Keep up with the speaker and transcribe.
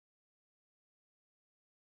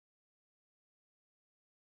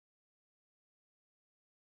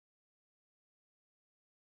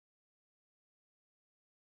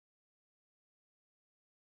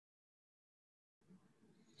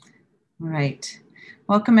All right.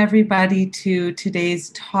 Welcome everybody to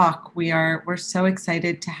today's talk. We're so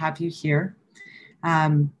excited to have you here.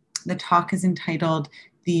 The talk is entitled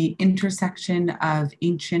The Intersection of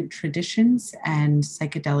Ancient Traditions and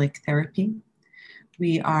Psychedelic Therapy.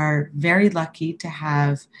 We are very lucky to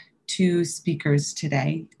have two speakers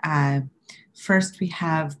today. First, we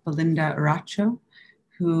have Belinda Eriacho,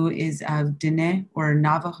 who is of Diné or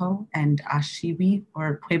Navajo and Ashiwi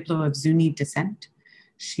or Pueblo of Zuni descent.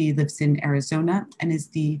 She lives in Arizona and is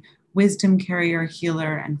the wisdom carrier,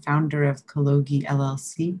 healer, and founder of Kalogi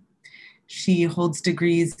LLC. She holds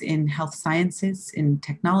degrees in health sciences, in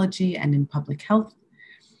technology, and in public health.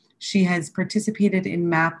 She has participated in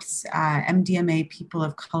MAP's MDMA People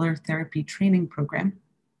of Color Therapy Training Program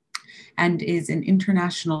and is an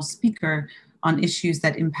international speaker on issues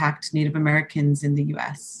that impact Native Americans in the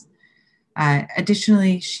US.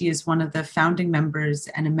 Additionally, she is one of the founding members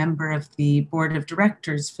and a member of the board of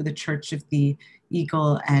directors for the Church of the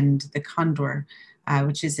Eagle and the Condor,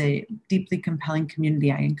 which is a deeply compelling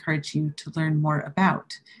community I encourage you to learn more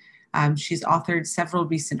about. She's authored several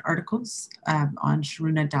recent articles on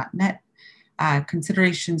sharuna.net,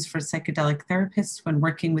 considerations for psychedelic therapists when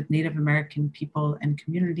working with Native American people and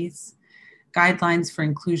communities, guidelines for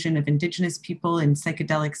inclusion of Indigenous people in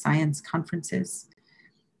psychedelic science conferences.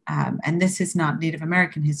 And this is not Native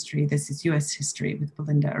American history, this is US history with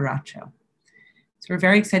Belinda Eriacho. So we're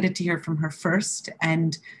very excited to hear from her first,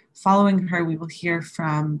 and following her, we will hear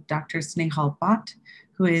from Dr. Snehal Bhatt,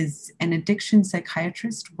 who is an addiction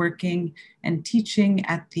psychiatrist working and teaching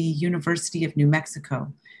at the University of New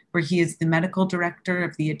Mexico, where he is the medical director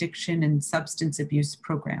of the Addiction and Substance Abuse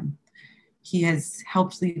Program. He has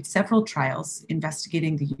helped lead several trials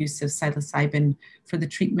investigating the use of psilocybin for the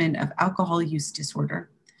treatment of alcohol use disorder,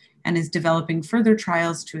 and is developing further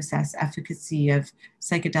trials to assess efficacy of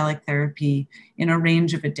psychedelic therapy in a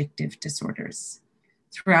range of addictive disorders.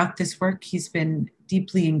 Throughout this work, he's been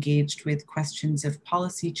deeply engaged with questions of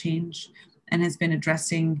policy change and has been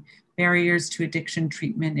addressing barriers to addiction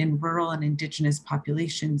treatment in rural and Indigenous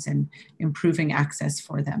populations and improving access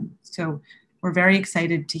for them. So we're very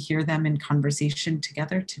excited to hear them in conversation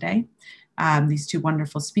together today, these two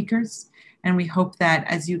wonderful speakers. And we hope that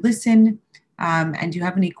as you listen and you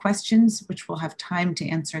have any questions, which we'll have time to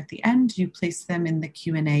answer at the end, you place them in the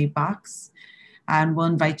Q&A box, and we'll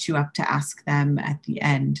invite you up to ask them at the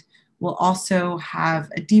end. We'll also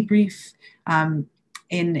have a debrief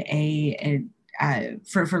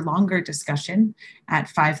for longer discussion at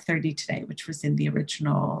 5:30 today, which was in the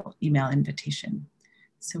original email invitation.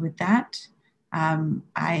 So with that,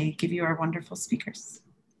 I give you our wonderful speakers.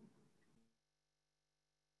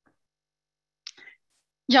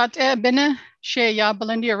 Yat bene she ya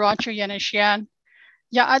Belinda Eriacho yenishian.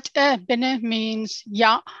 Yat bene means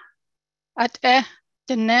ya. At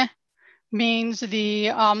dene means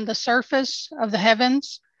the surface of the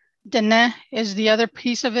heavens. Dene is the other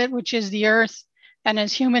piece of it, which is the earth. And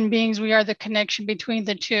as human beings, we are the connection between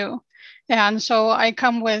the two. And so I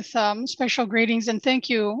come with special greetings and thank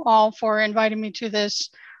you all for inviting me to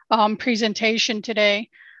this presentation today.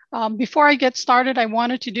 Before I get started, I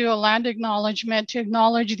wanted to do a land acknowledgement to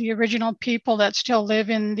acknowledge the original people that still live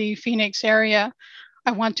in the Phoenix area.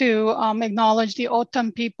 I want to acknowledge the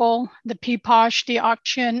Otum people, the Peepash, the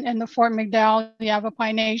Akchin, and the Fort McDowell, the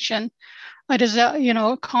Yavapai Nation. It is,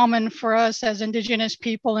 common for us as Indigenous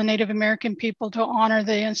people and Native American people to honor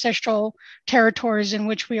the ancestral territories in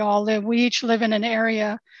which we all live. We each live in an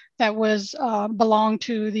area that was belonged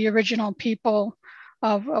to the original people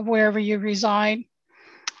of wherever you reside.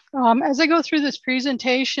 As I go through this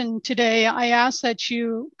presentation today, I ask that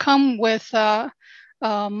you come with the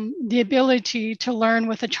ability to learn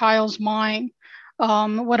with a child's mind.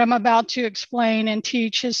 What I'm about to explain and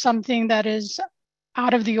teach is something that is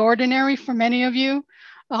out of the ordinary for many of you.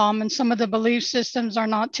 And some of the belief systems are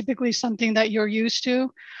not typically something that you're used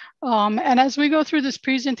to. And as we go through this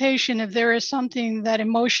presentation, if there is something that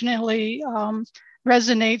emotionally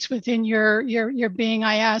resonates within your being,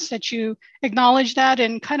 I ask that you acknowledge that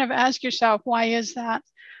and kind of ask yourself, why is that?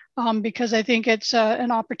 Because I think it's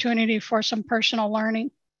an opportunity for some personal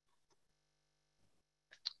learning.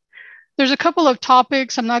 There's a couple of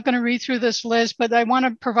topics. I'm not going to read through this list, but I want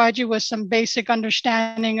to provide you with some basic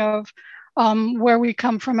understanding of where we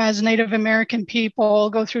come from as Native American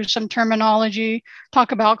people, go through some terminology,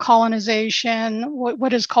 talk about colonization,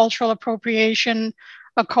 what is cultural appropriation,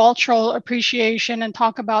 a cultural appreciation, and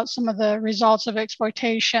talk about some of the results of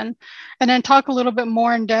exploitation, and then talk a little bit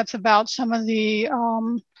more in depth about some of the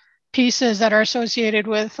pieces that are associated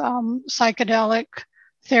with psychedelic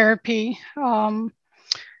therapy.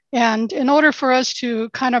 And in order for us to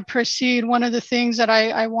kind of proceed, one of the things that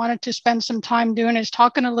I wanted to spend some time doing is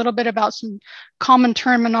talking a little bit about some common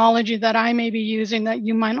terminology that I may be using that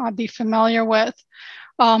you might not be familiar with.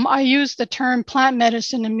 I use the term plant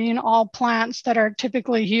medicine to mean all plants that are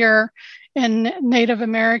typically here in Native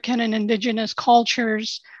American and indigenous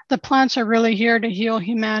cultures. The plants are really here to heal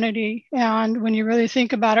humanity. And when you really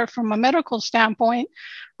think about it from a medical standpoint,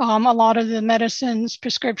 a lot of the medicines,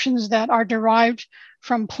 prescriptions that are derived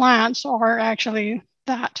from plants are actually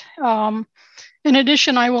that. In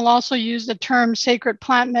addition, I will also use the term sacred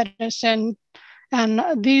plant medicine, and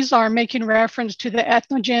these are making reference to the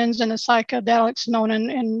ethnogens and the psychedelics known in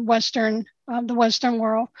the Western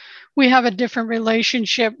world. We have a different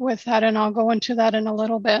relationship with that, and I'll go into that in a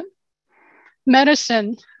little bit.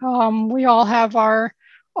 Medicine, we all have our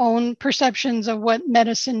own perceptions of what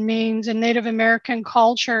medicine means. In Native American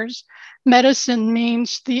cultures, medicine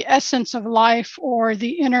means the essence of life or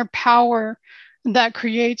the inner power that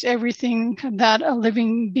creates everything that a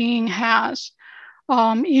living being has.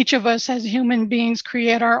 Each of us as human beings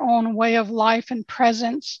create our own way of life and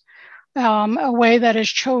presence, a way that is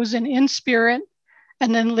chosen in spirit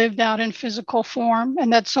and then lived out in physical form.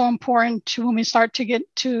 And that's so important to when we start to get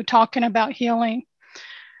to talking about healing.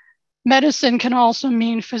 Medicine can also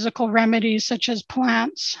mean physical remedies such as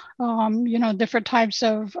plants, different types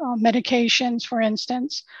of medications, for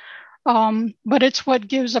instance. But it's what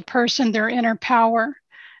gives a person their inner power.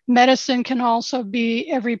 Medicine can also be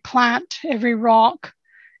every plant, every rock,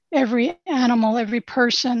 every animal, every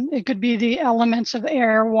person. It could be the elements of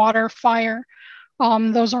air, water, fire.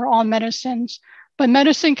 Those are all medicines. But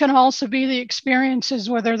medicine can also be the experiences,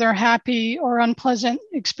 whether they're happy or unpleasant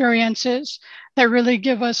experiences that really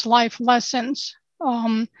give us life lessons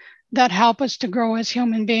that help us to grow as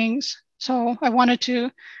human beings. So I wanted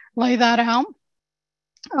to lay that out.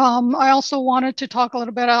 I also wanted to talk a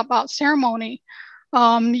little bit about ceremony.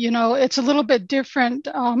 It's a little bit different,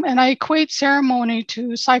 and I equate ceremony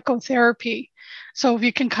to psychotherapy. So if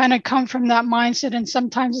you can kind of come from that mindset, and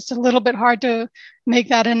sometimes it's a little bit hard to make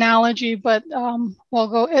that analogy, but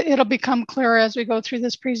it'll become clearer as we go through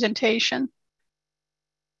this presentation.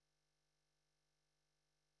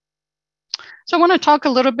 So I want to talk a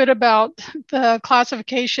little bit about the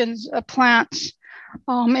classifications of plants.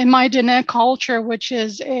 In my Diné culture, which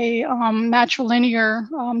is a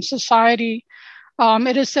matrilinear society,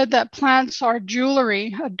 it is said that plants are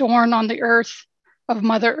jewelry adorned on the earth of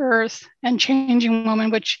Mother Earth and changing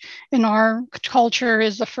woman, which in our culture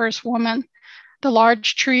is the first woman. The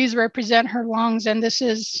large trees represent her lungs, and this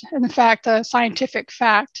is, in fact, a scientific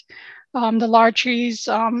fact. The large trees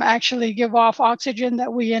actually give off oxygen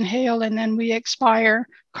that we inhale, and then we expire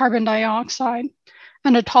carbon dioxide.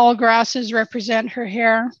 And the tall grasses represent her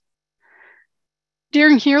hair.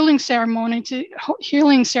 During healing ceremonies,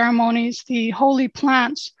 the holy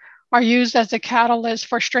plants are used as a catalyst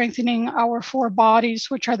for strengthening our four bodies,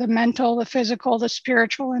 which are the mental, the physical, the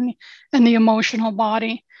spiritual, and the emotional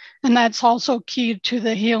body. And that's also key to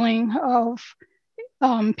the healing of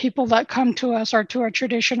people that come to us or to our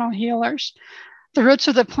traditional healers. The roots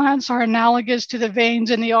of the plants are analogous to the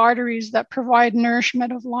veins and the arteries that provide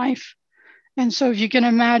nourishment of life. And so if you can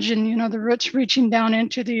imagine, the roots reaching down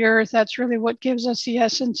into the earth, that's really what gives us the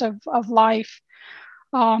essence of life.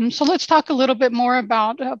 So let's talk a little bit more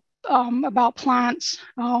about plants.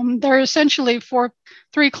 There are essentially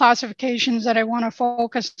three classifications that I want to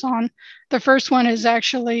focus on. The first one is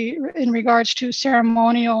actually in regards to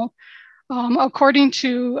ceremonial. According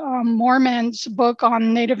to Moorman's book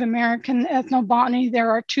on Native American ethnobotany, there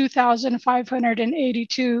are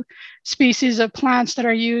 2,582 species of plants that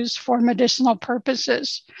are used for medicinal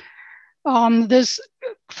purposes. This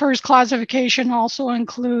first classification also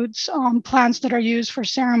includes plants that are used for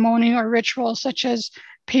ceremony or rituals, such as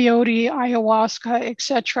peyote, ayahuasca,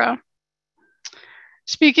 etc.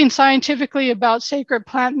 Speaking scientifically about sacred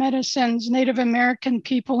plant medicines, Native American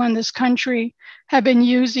people in this country have been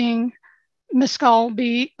using mescal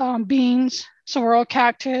beans, sorrel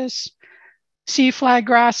cactus, sea flag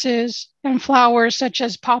grasses, and flowers such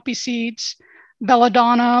as poppy seeds,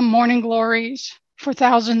 belladonna, morning glories for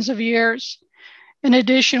thousands of years. In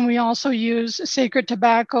addition, we also use sacred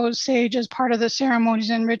tobacco, sage as part of the ceremonies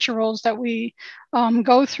and rituals that we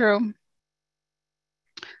go through.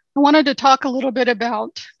 I wanted to talk a little bit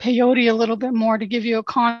about peyote a little bit more to give you a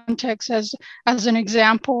context as an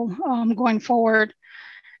example going forward.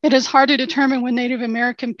 It is hard to determine when Native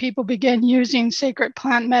American people began using sacred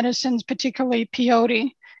plant medicines, particularly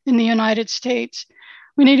peyote, in the United States.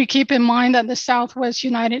 We need to keep in mind that the Southwest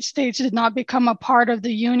United States did not become a part of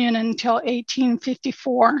the Union until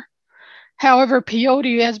 1854. However,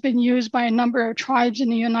 peyote has been used by a number of tribes in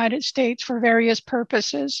the United States for various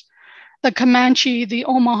purposes. The Comanche, the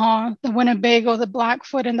Omaha, the Winnebago, the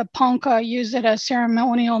Blackfoot, and the Ponca used it as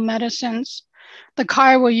ceremonial medicines. The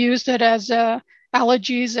Kiowa used it as a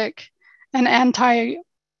analgesic and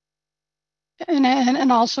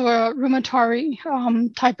and also a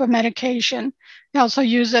rheumatoid type of medication. They also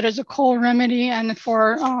use it as a cold remedy and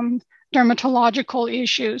for dermatological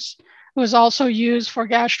issues. It was also used for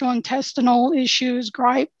gastrointestinal issues,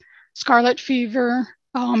 gripe, scarlet fever,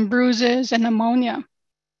 bruises, and pneumonia.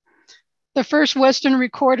 The first Western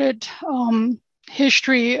recorded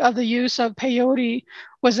history of the use of peyote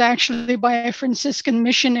was actually by a Franciscan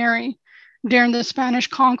missionary during the Spanish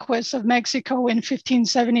conquest of Mexico in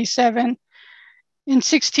 1577. In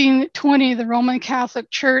 1620, the Roman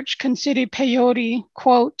Catholic Church considered peyote,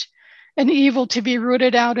 quote, an evil to be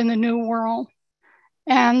rooted out in the New World,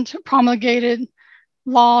 and promulgated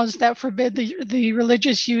laws that forbid the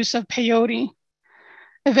religious use of peyote.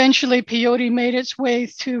 Eventually, peyote made its way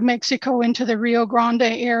to Mexico into the Rio Grande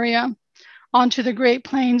area, onto the Great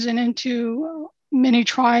Plains, and into many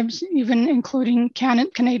tribes, even including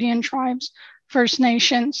Canadian tribes, First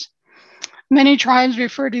Nations. Many tribes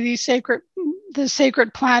refer to the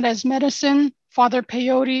sacred plant as medicine, Father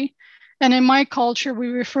Peyote, and in my culture, we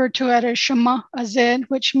refer to it as Shema Azed,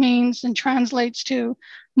 which means and translates to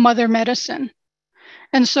mother medicine.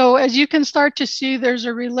 And so as you can start to see, there's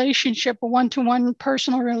a relationship, a one-to-one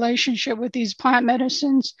personal relationship with these plant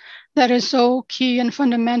medicines that is so key and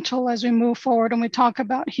fundamental as we move forward and we talk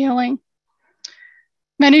about healing.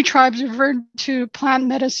 Many tribes refer to plant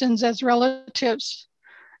medicines as relatives.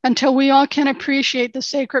 Until we all can appreciate the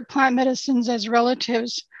sacred plant medicines as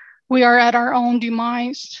relatives, we are at our own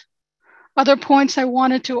demise. Other points I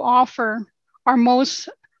wanted to offer are most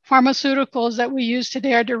pharmaceuticals that we use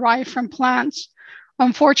today are derived from plants.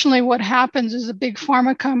 Unfortunately, what happens is the big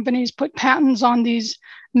pharma companies put patents on these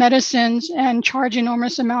medicines and charge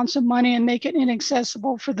enormous amounts of money and make it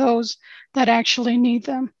inaccessible for those that actually need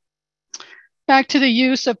them. Back to the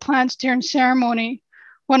use of plants during ceremony.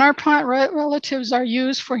 When our plant relatives are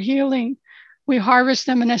used for healing, we harvest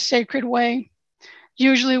them in a sacred way.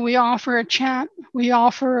 Usually we offer a chant, we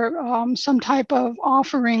offer some type of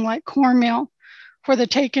offering like cornmeal for the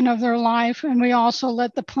taking of their life, and we also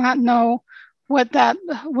let the plant know what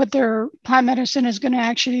their plant medicine is going to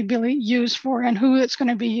actually be used for and who it's going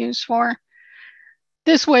to be used for.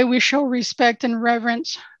 This way we show respect and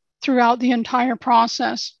reverence throughout the entire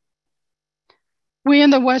process. We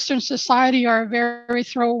in the Western society are a very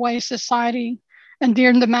throwaway society, and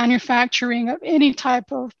during the manufacturing of any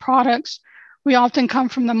type of products, we often come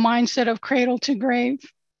from the mindset of cradle to grave.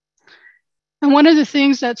 And one of the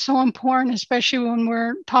things that's so important, especially when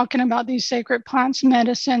we're talking about these sacred plants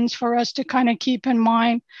medicines for us to kind of keep in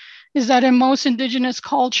mind, is that in most indigenous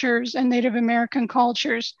cultures and Native American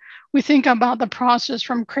cultures, we think about the process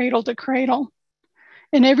from cradle to cradle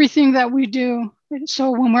in everything that we do.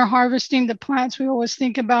 So when we're harvesting the plants, we always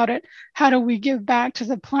think about it. How do we give back to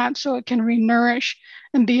the plant so it can re-nourish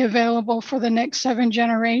and be available for the next 7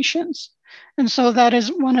 generations? And so that is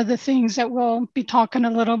one of the things that we'll be talking a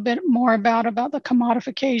little bit more about the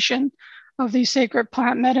commodification of these sacred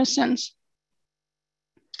plant medicines.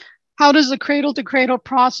 How does the cradle to cradle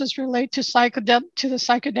process relate to the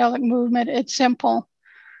psychedelic movement? It's simple.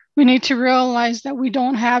 We need to realize that we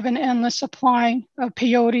don't have an endless supply of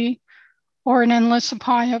peyote or an endless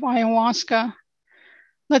supply of ayahuasca.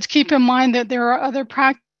 Let's keep in mind that there are other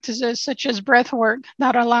practices such as breath work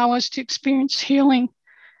that allow us to experience healing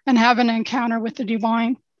and have an encounter with the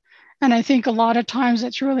divine. And I think a lot of times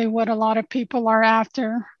that's really what a lot of people are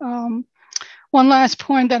after. One last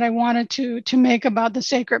point that I wanted to make about the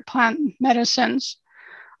sacred plant medicines.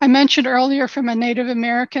 I mentioned earlier from a Native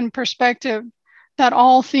American perspective that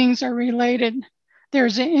all things are related.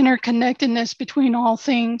 There's an interconnectedness between all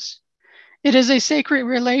things. It is a sacred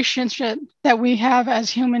relationship that we have as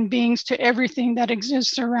human beings to everything that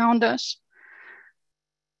exists around us.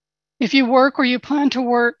 If you work or you plan to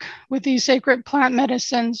work with these sacred plant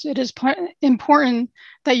medicines, it is important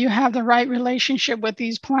that you have the right relationship with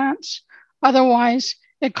these plants. Otherwise,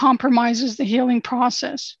 it compromises the healing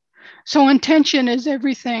process. So intention is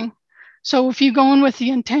everything. So if you go in with the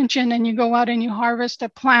intention and you go out and you harvest a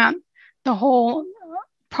plant, the whole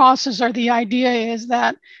process or the idea is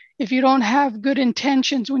that if you don't have good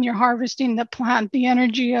intentions when you're harvesting the plant, the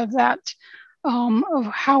energy of that of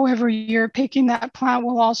however you're picking that plant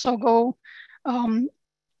will also go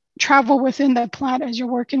travel within the plant as you're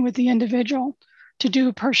working with the individual to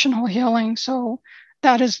do personal healing. So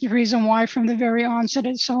that is the reason why from the very onset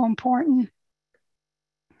it's so important.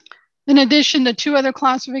 In addition, the two other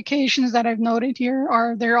classifications that I've noted here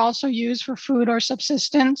are they're also used for food or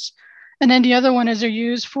subsistence. And then the other one is they're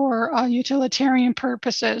used for utilitarian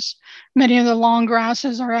purposes. Many of the long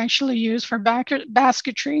grasses are actually used for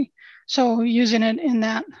basketry. So using it in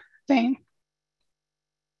that vein.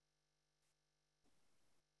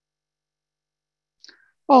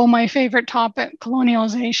 Oh, my favorite topic,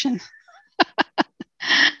 colonialization.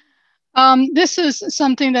 This is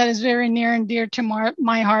something that is very near and dear to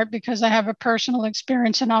my heart because I have a personal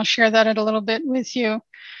experience, and I'll share that a little bit with you.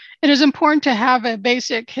 It is important to have a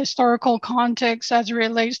basic historical context as it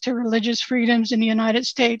relates to religious freedoms in the United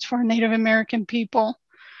States for Native American people.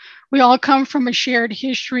 We all come from a shared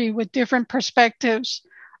history with different perspectives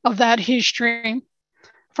of that history.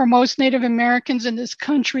 For most Native Americans in this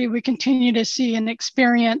country, we continue to see and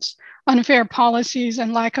experience unfair policies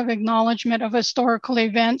and lack of acknowledgement of historical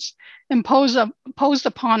events imposed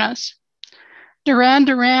upon us. Duran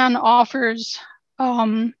Duran offers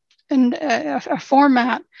a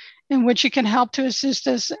format in which it can help to assist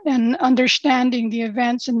us in understanding the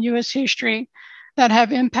events in U.S. history that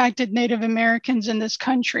have impacted Native Americans in this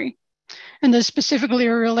country. And this specifically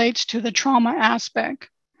relates to the trauma aspect.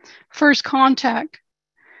 First contact.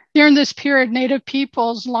 During this period, Native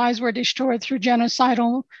peoples' lives were destroyed through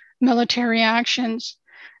genocidal military actions.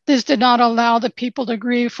 This did not allow the people to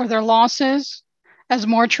grieve for their losses as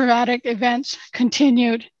more traumatic events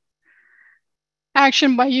continued.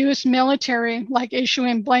 Action by US military, like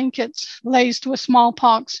issuing blankets laced with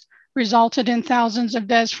smallpox, resulted in thousands of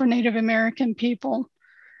deaths for Native American people.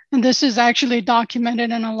 And this is actually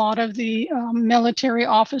documented in a lot of the military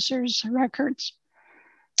officers' records.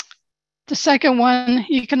 The second one,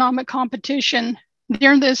 economic competition.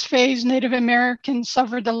 During this phase, Native Americans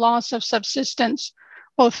suffered the loss of subsistence,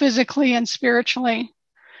 both physically and spiritually.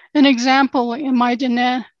 An example, in my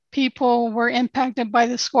Diné, people were impacted by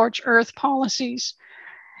the scorched earth policies.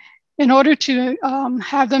 In order to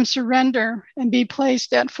have them surrender and be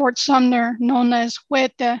placed at Fort Sumner, known as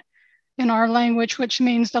Huete in our language, which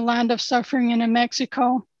means the land of suffering in New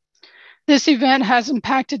Mexico. This event has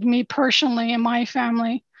impacted me personally and my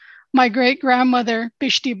family. My great-grandmother,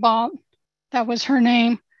 Bishti Bhatt, that was her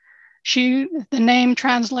name. The name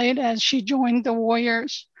translates as she joined the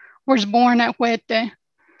warriors, was born at Huete.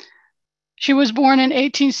 She was born in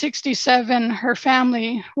 1867. Her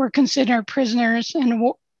family were considered prisoners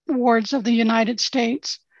and wards of the United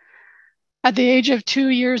States. At the age of 2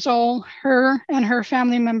 years old, her and her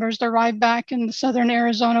family members arrived back in southern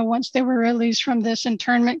Arizona once they were released from this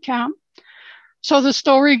internment camp. So the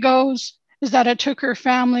story goes is that it took her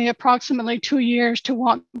family approximately 2 years to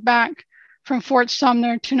walk back from Fort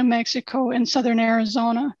Sumner to New Mexico in southern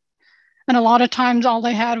Arizona. And a lot of times all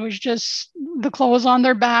they had was just the clothes on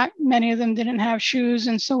their back. Many of them didn't have shoes.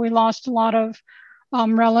 And so we lost a lot of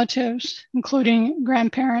relatives, including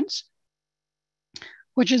grandparents,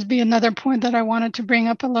 which is another point that I wanted to bring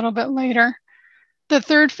up a little bit later. The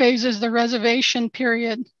third phase is the reservation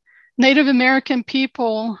period. Native American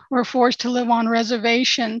people were forced to live on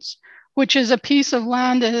reservations, which is a piece of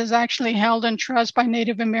land that is actually held in trust by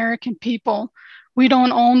Native American people. We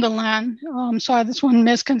don't own the land. So that's one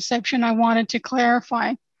misconception I wanted to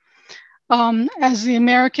clarify. As the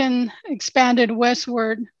American expanded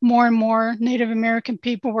westward, more and more Native American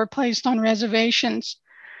people were placed on reservations.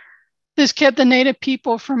 This kept the Native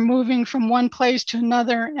people from moving from one place to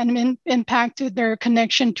another and impacted their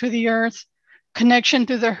connection to the earth, connection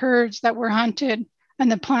to the herds that were hunted,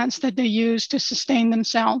 and the plants that they used to sustain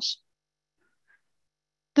themselves.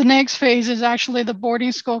 The next phase is actually the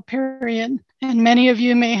boarding school period. And many of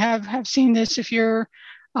you may have seen this if you're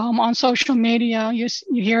on social media. You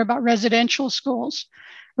hear about residential schools.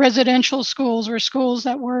 Residential schools were schools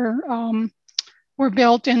that were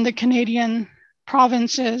built in the Canadian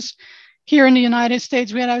provinces. Here in the United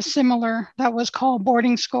States, we had a similar that was called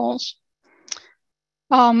boarding schools.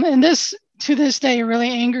 And this, to this day, really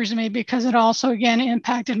angers me because it also, again,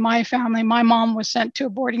 impacted my family. My mom was sent to a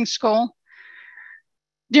boarding school.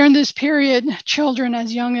 During this period, children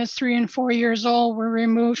as young as 3 and 4 years old were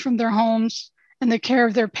removed from their homes and the care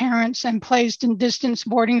of their parents and placed in distance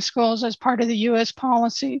boarding schools as part of the US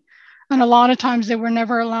policy. And a lot of times they were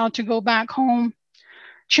never allowed to go back home.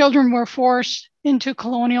 Children were forced into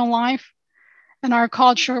colonial life, and our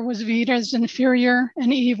culture was viewed as inferior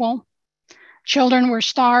and evil. Children were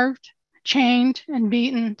starved, chained, and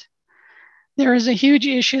beaten. There is a huge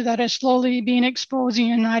issue that is slowly being exposed in the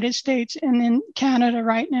United States and in Canada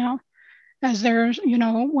right now, as there's,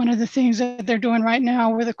 one of the things that they're doing right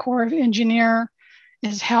now with the Corps of Engineer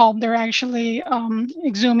is help. They're actually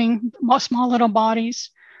exhuming small little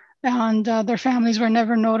bodies, and their families were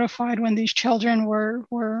never notified when these children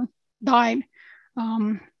were died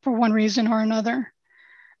for one reason or another.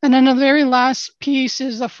 And then the very last piece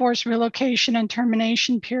is the forced relocation and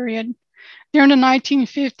termination period. During the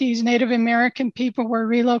 1950s, Native American people were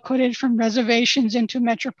relocated from reservations into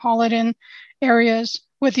metropolitan areas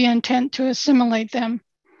with the intent to assimilate them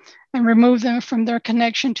and remove them from their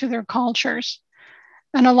connection to their cultures.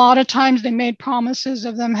 And a lot of times they made promises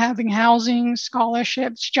of them having housing,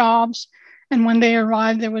 scholarships, jobs. And when they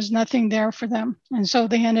arrived, there was nothing there for them. And so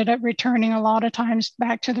they ended up returning a lot of times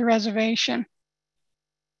back to the reservation.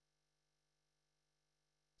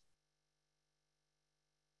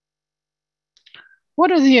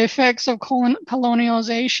 What are the effects of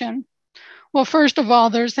colonialization? Well, first of all,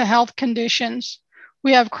 there's the health conditions.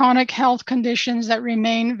 We have chronic health conditions that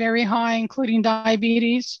remain very high, including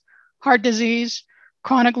diabetes, heart disease,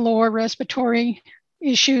 chronic lower respiratory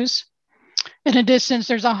issues. In addition,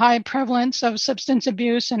 there's a high prevalence of substance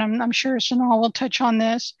abuse, and I'm sure Snehal will touch on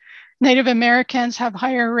this. Native Americans have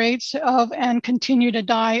higher rates of and continue to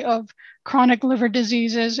die of chronic liver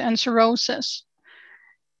diseases and cirrhosis,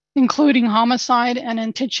 including homicide and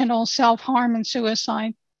intentional self-harm and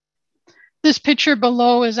suicide. This picture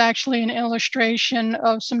below is actually an illustration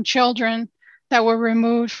of some children that were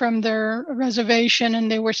removed from their reservation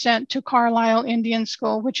and they were sent to Carlisle Indian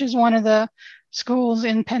School, which is one of the schools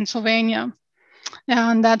in Pennsylvania.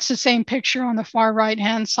 And that's the same picture on the far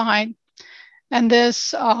right-hand side. And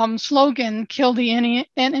this slogan, "Kill the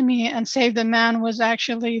enemy and save the man," was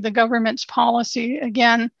actually the government's policy,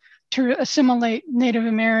 again, to assimilate Native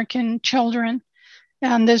American children.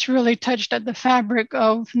 And this really touched at the fabric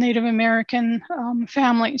of Native American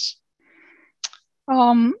families.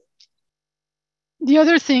 The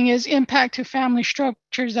other thing is impact to family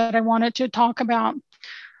structures that I wanted to talk about.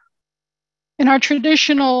 In our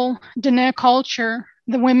traditional Dene culture,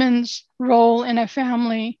 the woman's role in a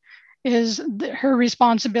family is her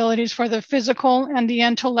responsibilities for the physical and the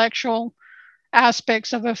intellectual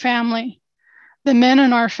aspects of a family. The men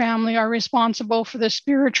in our family are responsible for the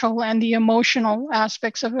spiritual and the emotional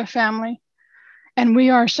aspects of a family. And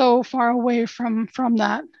we are so far away from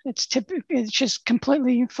that. It's just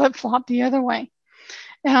completely flip-flop the other way.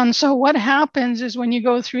 And so what happens is when you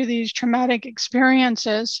go through these traumatic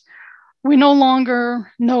experiences, we no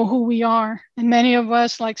longer know who we are. And many of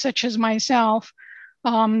us, like such as myself,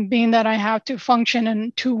 being that I have to function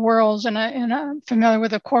in two worlds, and familiar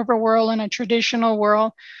with a corporate world and a traditional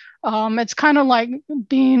world, it's kind of like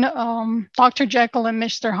being Dr. Jekyll and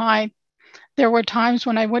Mr. Hyde. There were times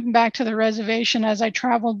when I went back to the reservation. As I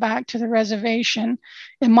traveled back to the reservation,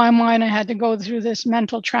 in my mind, I had to go through this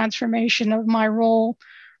mental transformation of my role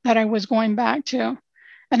that I was going back to.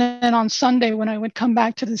 And then on Sunday, when I would come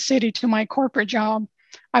back to the city to my corporate job,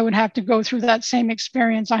 I would have to go through that same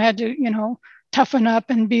experience. I had to, toughen up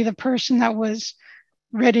and be the person that was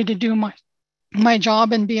ready to do my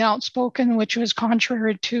job and be outspoken, which was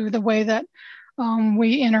contrary to the way that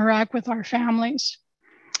we interact with our families.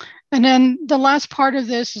 And then the last part of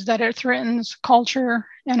this is that it threatens culture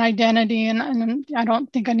and identity. And I don't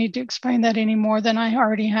think I need to explain that any more than I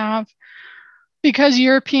already have. Because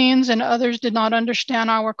Europeans and others did not understand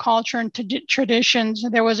our culture and traditions,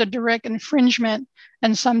 there was a direct infringement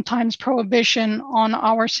and sometimes prohibition on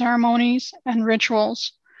our ceremonies and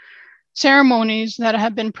rituals. Ceremonies that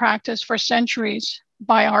have been practiced for centuries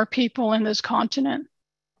by our people in this continent.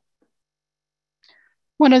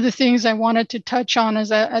 One of the things I wanted to touch on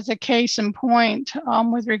as a case in point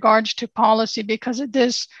with regards to policy, because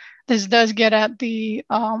this does get at the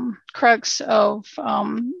crux of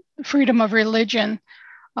freedom of religion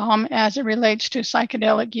as it relates to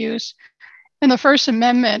psychedelic use. In the First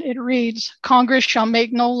Amendment, it reads, "Congress shall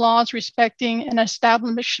make no laws respecting an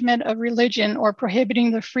establishment of religion or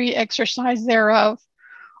prohibiting the free exercise thereof,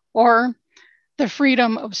 or the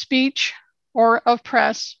freedom of speech or of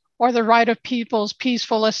press, or the right of people's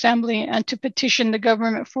peaceful assembly and to petition the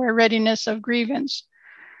government for a readiness of grievance."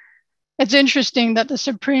 It's interesting that the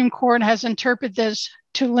Supreme Court has interpreted this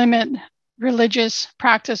to limit religious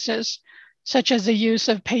practices, such as the use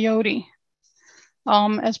of peyote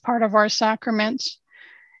as part of our sacraments.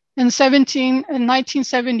 In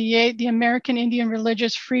 1978, the American Indian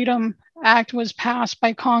Religious Freedom Act was passed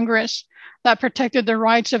by Congress that protected the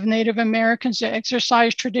rights of Native Americans to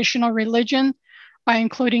exercise traditional religion by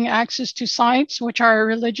including access to sites, which are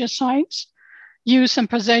religious sites, use and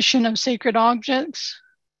possession of sacred objects,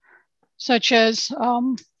 such as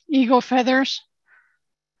eagle feathers,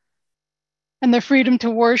 and the freedom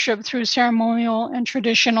to worship through ceremonial and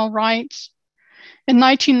traditional rites. In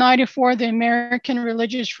 1994, the American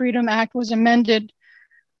Religious Freedom Act was amended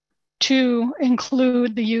to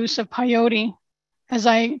include the use of peyote, as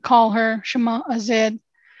I call her, Shema Azed,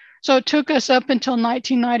 So it took us up until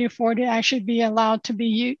 1994 to actually be allowed to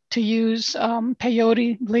use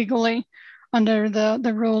peyote legally under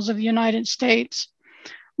the rules of the United States.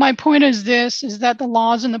 My point is this, is that the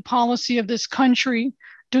laws and the policy of this country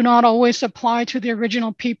do not always apply to the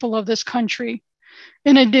original people of this country.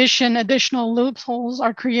 In addition, additional loopholes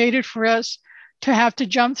are created for us to have to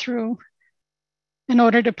jump through in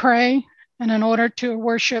order to pray and in order to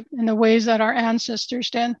worship in the ways that our ancestors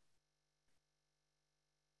did.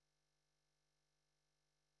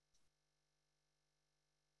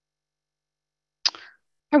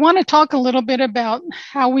 I want to talk a little bit about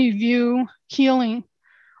how we view healing.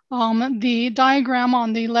 The diagram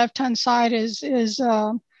on the left-hand side is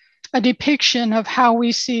a depiction of how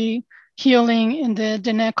we see healing in the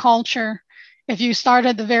Diné culture. If you start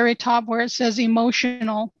at the very top where it says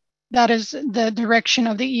emotional, that is the direction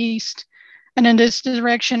of the East. And in this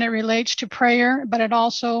direction, it relates to prayer, but it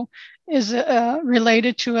also is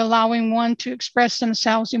related to allowing one to express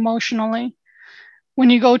themselves emotionally. When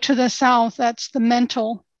you go to the South, that's the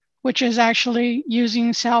mental, which is actually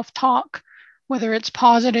using self-talk, whether it's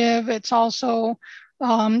positive, it's also,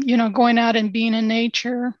 going out and being in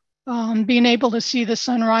nature, being able to see the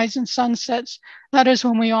sunrise and sunsets. That is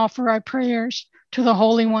when we offer our prayers to the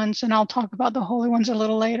holy ones, and I'll talk about the holy ones a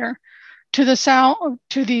little later. To the south,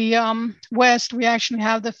 to the west, we actually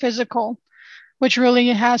have the physical, which really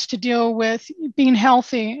has to deal with being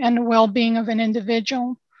healthy and the well-being of an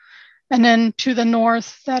individual. And then to the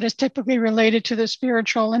north, that is typically related to the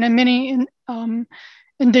spiritual. And in many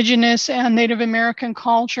Indigenous and Native American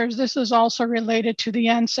cultures, this is also related to the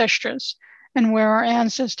ancestors, and where our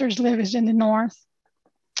ancestors live is in the north.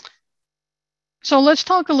 So let's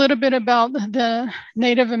talk a little bit about the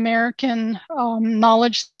Native American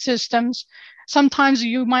knowledge systems. Sometimes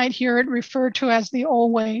you might hear it referred to as the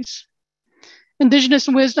old ways. Indigenous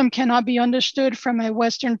wisdom cannot be understood from a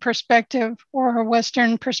Western perspective or a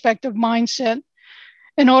Western perspective mindset.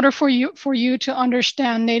 In order for you to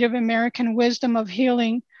understand Native American wisdom of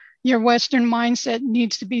healing, your Western mindset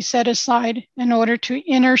needs to be set aside in order to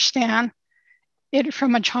understand it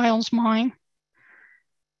from a child's mind.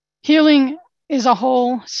 Healing is a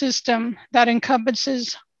whole system that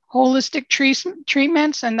encompasses holistic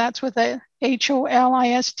treatments, and that's with a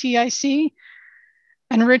holistic,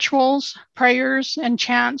 and rituals, prayers, and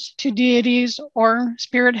chants to deities or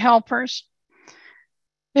spirit helpers.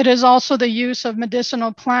 It is also the use of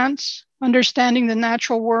medicinal plants, understanding the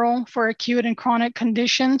natural world for acute and chronic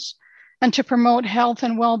conditions, and to promote health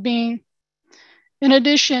and well-being. In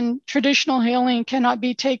addition, traditional healing cannot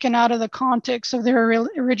be taken out of the context of their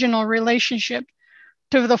original relationship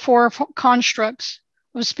to the four constructs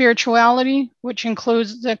of spirituality, which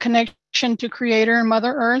includes the connection to Creator and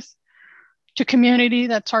Mother Earth, to community,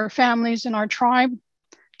 that's our families and our tribe,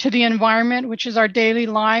 to the environment, which is our daily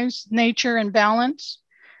lives, nature and balance,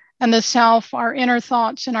 and the self, our inner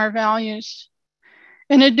thoughts and our values.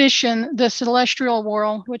 In addition, the celestial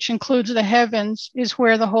world, which includes the heavens, is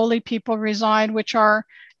where the holy people reside, which are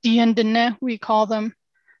Diné, we call them.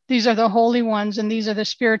 These are the holy ones, and these are the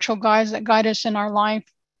spiritual guides that guide us in our life.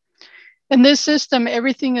 In this system,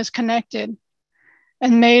 everything is connected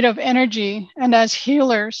and made of energy, and as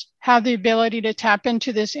healers, have the ability to tap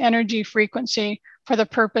into this energy frequency for the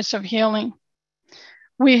purpose of healing.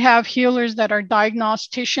 We have healers that are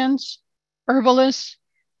diagnosticians, herbalists,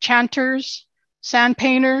 chanters, sand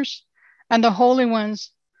painters, and the holy ones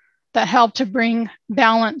that help to bring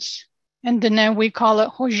balance. And then we call it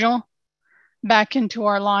hojon, back into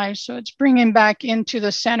our lives. So it's bringing back into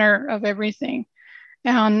the center of everything.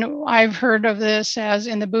 And I've heard of this as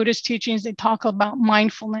in the Buddhist teachings, they talk about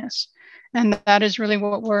mindfulness. And that is really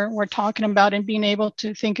what we're talking about and being able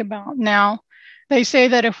to think about now. They say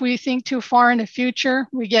that if we think too far in the future,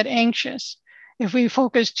 we get anxious. If we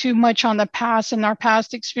focus too much on the past and our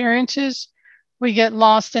past experiences, we get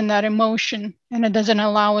lost in that emotion, and it doesn't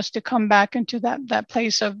allow us to come back into that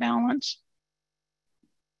place of balance.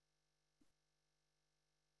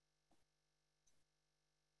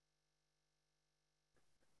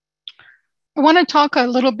 I want to talk a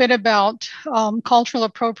little bit about cultural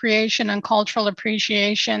appropriation and cultural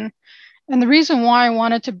appreciation. And the reason why I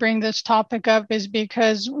wanted to bring this topic up is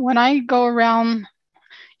because when I go around,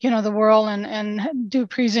 the world and do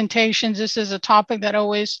presentations, this is a topic that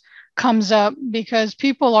always comes up because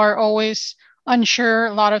people are always unsure.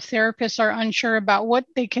 A lot of therapists are unsure about what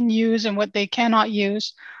they can use and what they cannot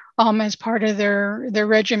use as part of their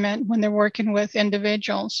regimen when they're working with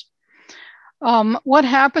individuals. What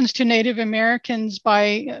happens to Native Americans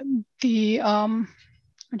by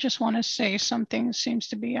I just want to say something seems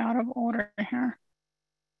to be out of order here.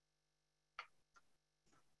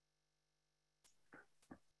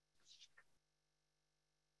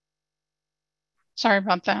 Sorry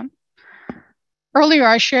about that. Earlier,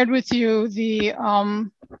 I shared with you the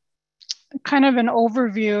kind of an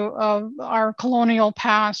overview of our colonial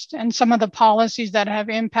past and some of the policies that have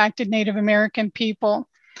impacted Native American people.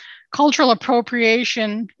 Cultural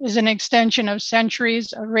appropriation is an extension of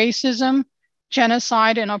centuries of racism,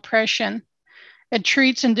 genocide, and oppression. It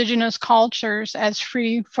treats indigenous cultures as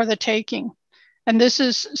free for the taking. And this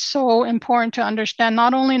is so important to understand,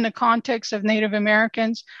 not only in the context of Native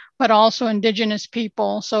Americans, but also indigenous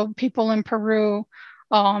people. So people in Peru,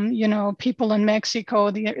 people in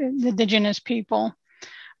Mexico, the indigenous people.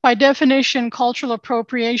 By definition, cultural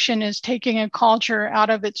appropriation is taking a culture out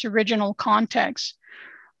of its original context.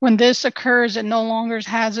 When this occurs, it no longer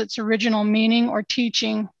has its original meaning or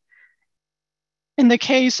teaching. In the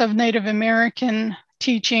case of Native American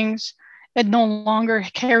teachings, it no longer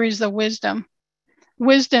carries the wisdom.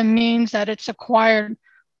 Wisdom means that it's acquired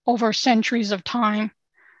over centuries of time,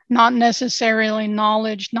 not necessarily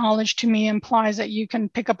knowledge. Knowledge to me implies that you can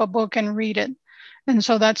pick up a book and read it. And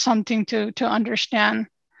so that's something to understand.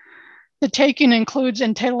 The taking includes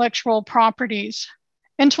intellectual properties.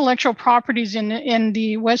 Intellectual properties in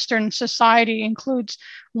the Western society includes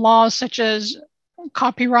laws such as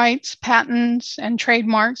copyrights, patents, and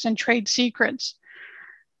trademarks and trade secrets.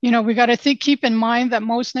 We got to keep in mind that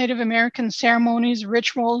most Native American ceremonies,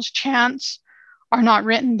 rituals, chants are not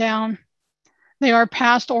written down. They are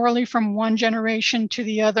passed orally from one generation to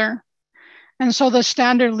the other. And so the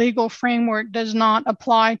standard legal framework does not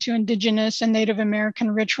apply to Indigenous and Native American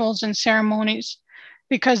rituals and ceremonies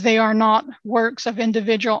because they are not works of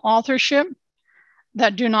individual authorship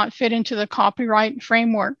that do not fit into the copyright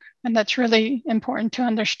framework. And that's really important to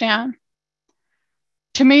understand.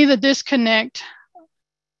 To me, the disconnect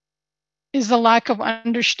is the lack of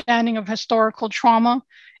understanding of historical trauma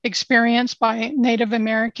experienced by Native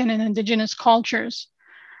American and Indigenous cultures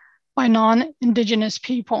by non-Indigenous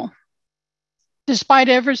people. Despite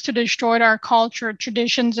efforts to destroy our culture,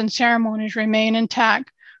 traditions and ceremonies remain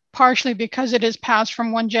intact, partially because it is passed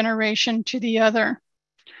from one generation to the other.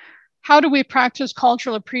 How do we practice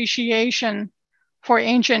cultural appreciation for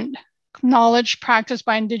ancient knowledge practiced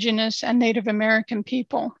by Indigenous and Native American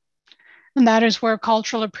people? And that is where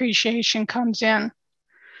cultural appreciation comes in.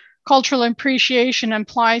 Cultural appreciation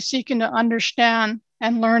implies seeking to understand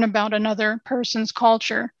and learn about another person's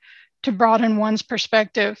culture to broaden one's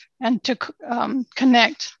perspective and to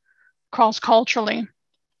connect cross-culturally.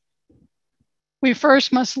 We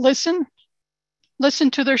first must listen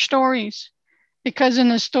to their stories, because in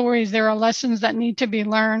the stories, there are lessons that need to be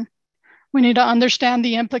learned. We need to understand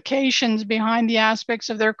the implications behind the aspects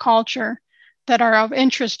of their culture that are of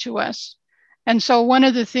interest to us. And so one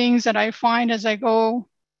of the things that I find as I go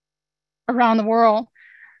around the world,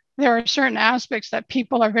 there are certain aspects that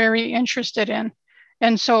people are very interested in.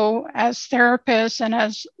 And so as therapists and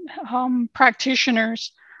as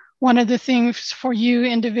practitioners, one of the things for you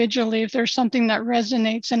individually, if there's something that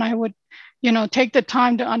resonates and I would, take the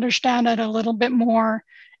time to understand it a little bit more,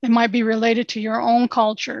 it might be related to your own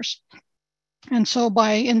cultures. And so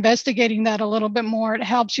by investigating that a little bit more, it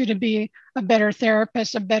helps you to be a better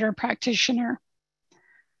therapist, a better practitioner.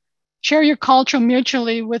 Share your culture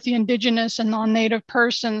mutually with the Indigenous and non-Native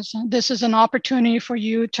persons. This is an opportunity for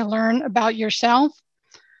you to learn about yourself,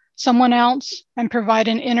 someone else, and provide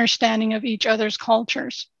an understanding of each other's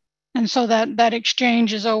cultures. And so that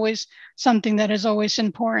exchange is always something that is always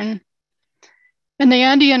important. In the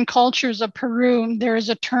Andean cultures of Peru, there is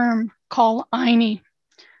a term called Aini,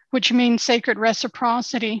 which means sacred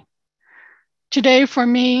reciprocity. Today for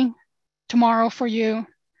me, tomorrow for you.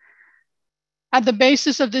 At the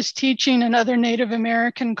basis of this teaching and other Native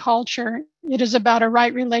American culture, it is about a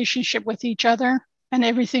right relationship with each other and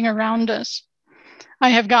everything around us. I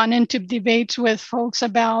have gotten into debates with folks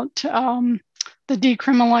about the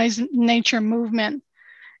decriminalized nature movement.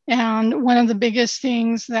 And one of the biggest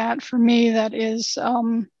things that for me that is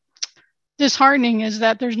disheartening is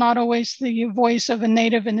that there's not always the voice of a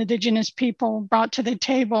Native and Indigenous people brought to the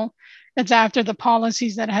table. It's after the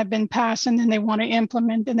policies that have been passed and then they want to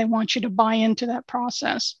implement and they want you to buy into that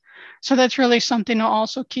process. So that's really something to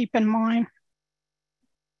also keep in mind.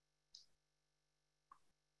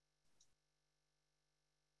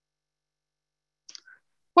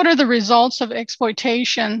 What are the results of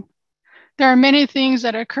exploitation? There are many things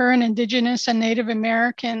that occur in Indigenous and Native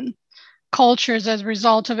American cultures as a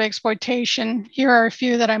result of exploitation. Here are a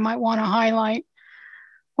few that I might want to highlight.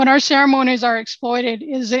 When our ceremonies are exploited, it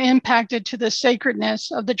is impacted to the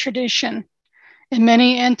sacredness of the tradition. In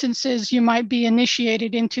many instances, you might be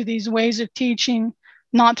initiated into these ways of teaching,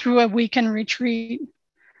 not through a weekend retreat.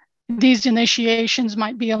 These initiations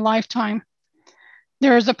might be a lifetime.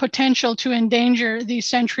 there is a potential to endanger these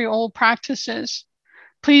century-old practices.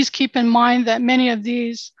 Please keep in mind that many of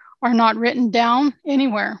these are not written down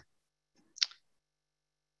anywhere.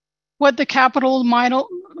 What the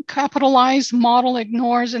capitalized model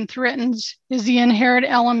ignores and threatens is the inherent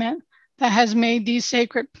element that has made these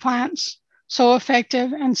sacred plants so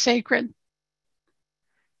effective and sacred.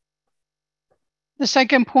 The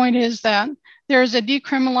second point is that there is a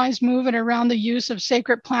decriminalized movement around the use of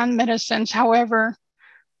sacred plant medicines. However,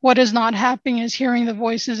 what is not happening is hearing the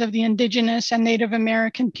voices of the indigenous and Native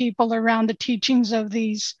American people around the teachings of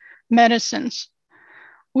these medicines.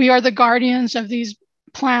 We are the guardians of these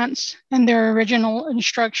plants and their original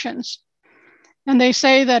instructions. And they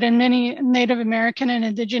say that in many Native American and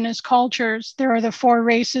indigenous cultures, there are the 4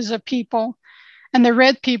 races of people. And the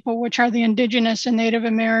red people, which are the indigenous and Native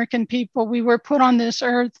American people, we were put on this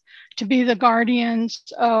earth to be the guardians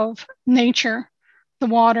of nature, the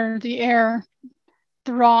water, the air,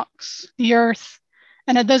 the rocks, the earth.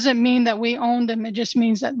 And it doesn't mean that we own them. It just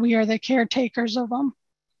means that we are the caretakers of them.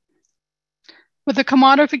 With the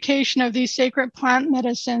commodification of these sacred plant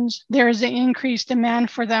medicines, there is an increased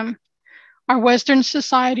demand for them. Our Western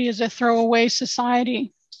society is a throwaway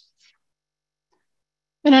society.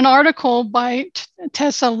 In an article by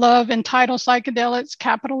Tessa Love entitled Psychedelics,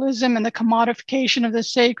 Capitalism, and the Commodification of the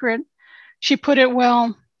Sacred, she put it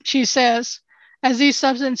well. She says, as these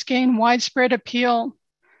substances gain widespread appeal,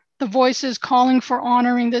 the voices calling for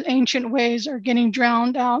honoring the ancient ways are getting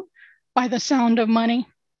drowned out by the sound of money,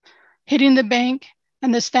 hitting the bank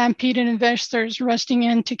and the stampeded investors rushing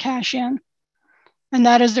in to cash in. And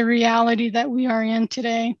that is the reality that we are in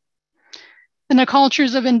today. In the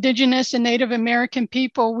cultures of indigenous and Native American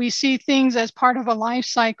people, we see things as part of a life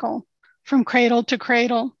cycle from cradle to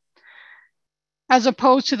cradle, as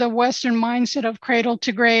opposed to the Western mindset of cradle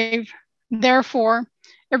to grave. Therefore,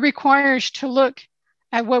 it requires to look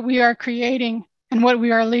at what we are creating and what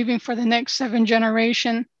we are leaving for the next 7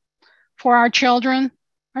 generations. For our children,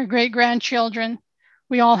 our great-grandchildren,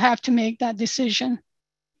 we all have to make that decision.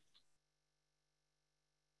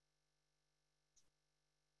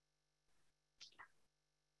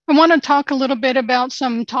 I want to talk a little bit about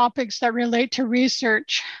some topics that relate to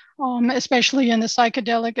research, especially in the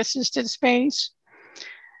psychedelic-assisted space.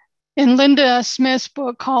 In Linda Smith's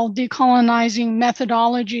book called Decolonizing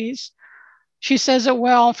Methodologies, she says it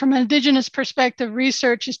well, from an indigenous perspective,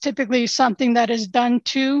 research is typically something that is done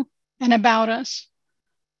to and about us.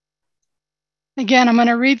 Again, I'm going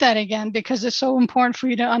to read that again because it's so important for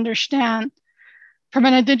you to understand. From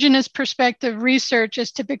an indigenous perspective, research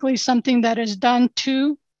is typically something that is done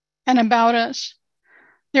to and about us.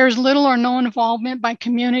 There is little or no involvement by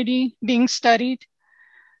community being studied.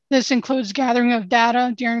 This includes gathering of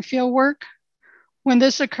data during field work. When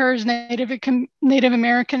this occurs, Native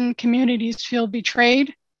American communities feel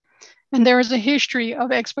betrayed, and there is a history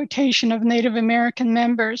of exploitation of Native American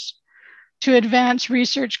members to advance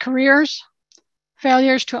research careers,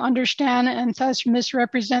 failures to understand and thus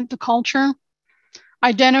misrepresent the culture,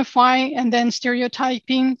 identify and then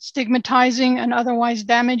stereotyping, stigmatizing, and otherwise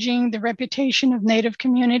damaging the reputation of Native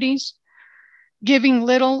communities, giving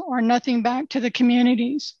little or nothing back to the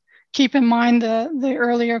communities. Keep in mind the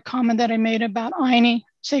earlier comment that I made about Aini,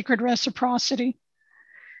 sacred reciprocity.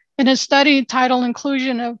 In a study titled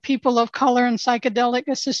Inclusion of People of Color in Psychedelic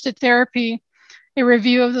Assisted Therapy, a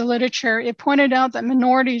review of the literature, it pointed out that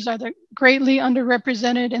minorities are greatly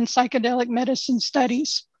underrepresented in psychedelic medicine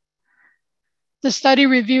studies. The study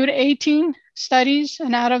reviewed 18 studies,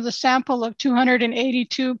 and out of the sample of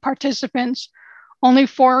 282 participants, only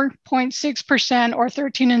 4.6% or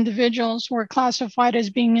 13 individuals were classified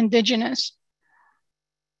as being indigenous.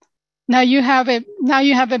 Now you have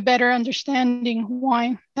a better understanding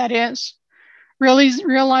why that is. Really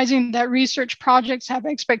realizing that research projects have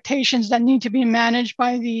expectations that need to be managed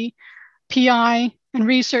by the PI and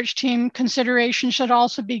research team, consideration should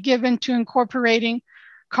also be given to incorporating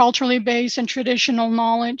culturally based and traditional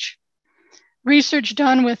knowledge. Research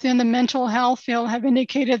done within the mental health field have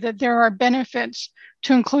indicated that there are benefits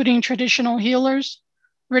to including traditional healers,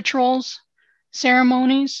 rituals,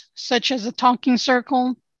 ceremonies, such as a talking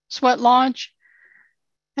circle, sweat lodge,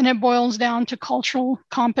 and it boils down to cultural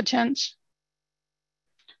competence.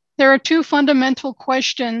 There are 2 fundamental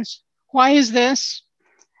questions. Why is this?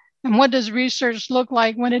 And what does research look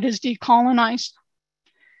like when it is decolonized?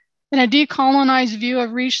 In a decolonized view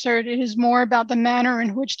of research, it is more about the manner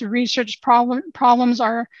in which the research problems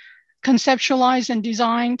are conceptualized and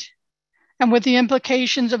designed, and with the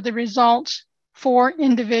implications of the results for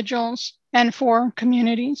individuals and for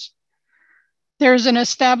communities. There is an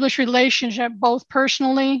established relationship, both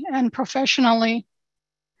personally and professionally,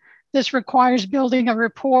 This requires building a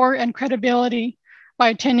rapport and credibility by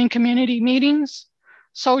attending community meetings,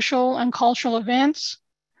 social and cultural events.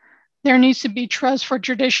 There needs to be trust for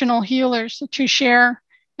traditional healers to share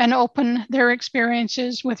and open their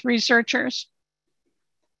experiences with researchers.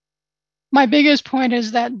 My biggest point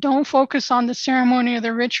is that don't focus on the ceremony or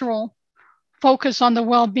the ritual, focus on the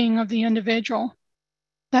well-being of the individual.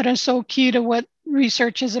 That is so key to what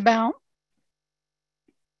research is about.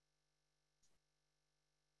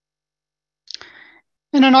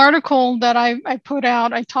 In an article that I put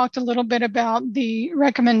out, I talked a little bit about the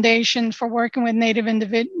recommendations for working with Native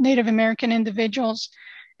American individuals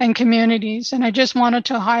and communities. And I just wanted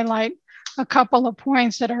to highlight a couple of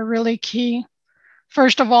points that are really key.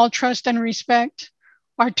 First of all, trust and respect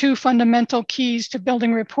are two fundamental keys to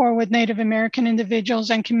building rapport with Native American individuals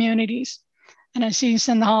and communities. And I see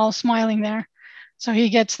Snehal smiling there, so he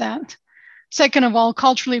gets that. Second of all,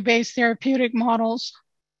 culturally based therapeutic models.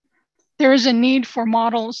 There is a need for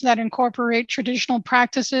models that incorporate traditional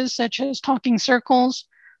practices such as talking circles,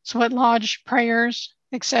 sweat lodge, prayers,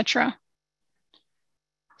 etc.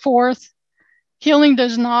 Fourth, healing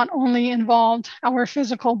does not only involve our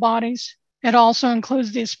physical bodies, it also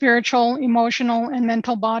includes the spiritual, emotional, and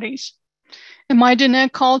mental bodies. In my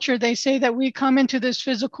Diné culture, they say that we come into this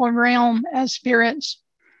physical realm as spirits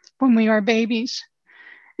when we are babies.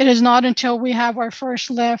 It is not until we have our first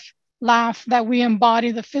laugh that we embody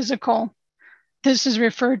the physical. This is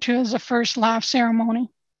referred to as a first laugh ceremony.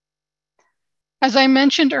 As I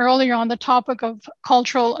mentioned earlier on the topic of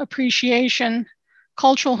cultural appreciation,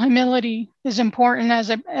 cultural humility is important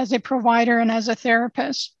as a provider and as a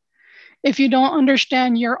therapist. If you don't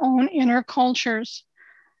understand your own inner cultures,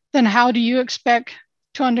 then how do you expect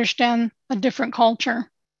to understand a different culture?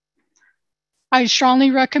 I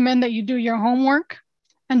strongly recommend that you do your homework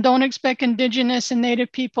and don't expect Indigenous and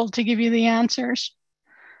Native people to give you the answers.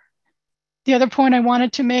 The other point I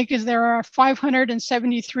wanted to make is there are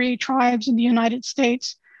 573 tribes in the United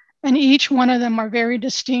States, and each one of them are very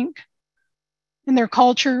distinct in their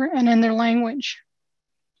culture and in their language.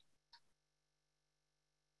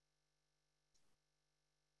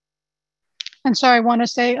 And so I want to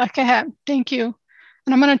say, okay, thank you.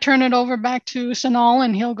 And I'm going to turn it over back to Snehal,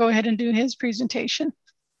 and he'll go ahead and do his presentation.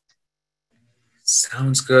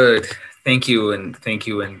 Sounds good. Thank you, and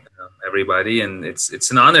everybody. And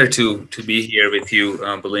it's an honor to be here with you,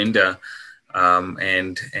 Belinda,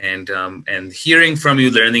 and hearing from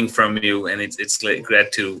you, learning from you, and it's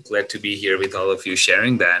glad to be here with all of you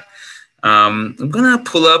sharing that. I'm gonna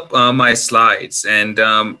pull up my slides, and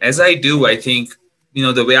as I do, I think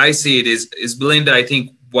the way I see it is Belinda. I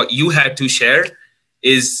think what you had to share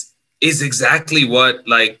is exactly what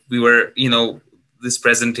this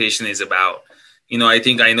presentation is about. I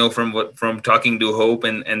think I know from talking to Hope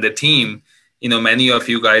and the team, many of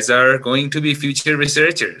you guys are going to be future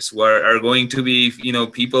researchers who are going to be,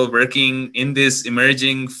 people working in this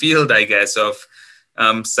emerging field, I guess, of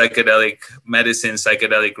psychedelic medicine,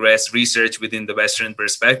 psychedelic rest research within the Western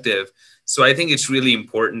perspective. So I think it's really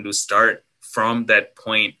important to start from that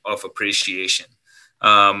point of appreciation.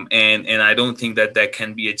 And I don't think that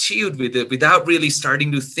can be achieved without really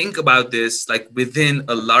starting to think about this like within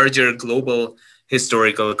a larger global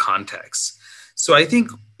historical context. So I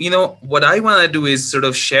think, what I want to do is sort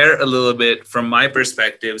of share a little bit from my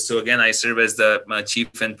perspective. So again, I serve as the Chief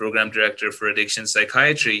and Program Director for Addiction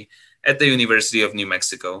Psychiatry at the University of New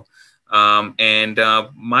Mexico. And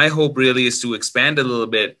my hope really is to expand a little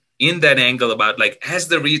bit in that angle about like, as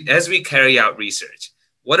we carry out research,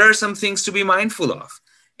 what are some things to be mindful of?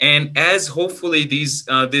 And as hopefully these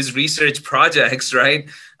research projects, right,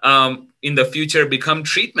 in the future become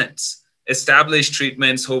treatments, established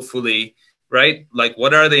treatments, hopefully, right? Like,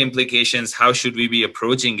 what are the implications? How should we be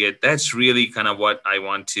approaching it? That's really kind of what I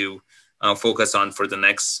want to focus on for the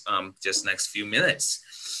next few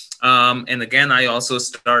minutes. And again, I also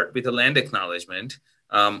start with a land acknowledgement.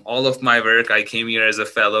 All of my work, I came here as a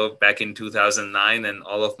fellow back in 2009, and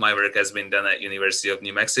all of my work has been done at University of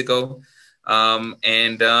New Mexico.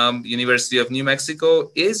 University of New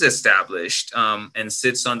Mexico is established and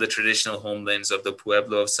sits on the traditional homelands of the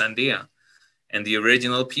Pueblo of Sandia and the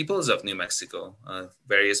original peoples of New Mexico.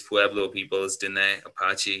 Various Pueblo peoples, Diné,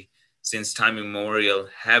 Apache, since time immemorial,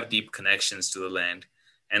 have deep connections to the land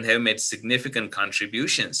and have made significant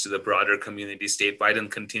contributions to the broader community statewide and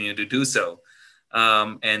continue to do so.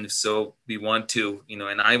 And so we want to,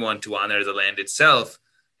 and I want to honor the land itself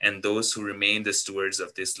and those who remain the stewards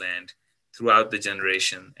of this land throughout the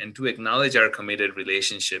generation, and to acknowledge our committed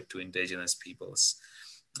relationship to Indigenous peoples,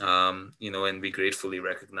 and we gratefully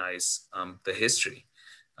recognize the history.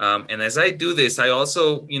 And as I do this, I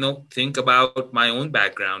also, think about my own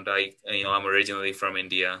background. I'm originally from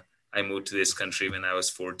India. I moved to this country when I was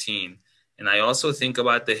 14. And I also think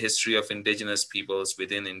about the history of indigenous peoples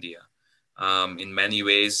within India, in many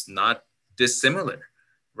ways, not dissimilar,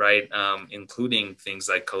 right? Including things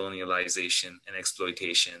like colonialization and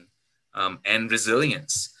exploitation, and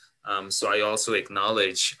resilience. So I also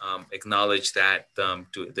acknowledge that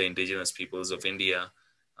to the indigenous peoples of India,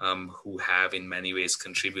 who have in many ways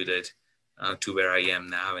contributed to where I am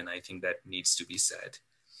now. And I think that needs to be said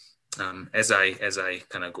as I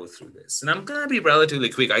kind of go through this. And I'm going to be relatively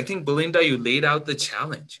quick. I think, Belinda, you laid out the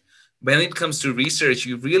challenge. When it comes to research,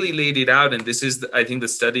 you really laid it out. And this is, I think, the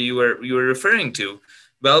study you were referring to,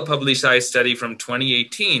 well-publicized study from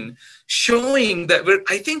 2018, showing that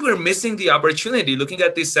I think we're missing the opportunity. Looking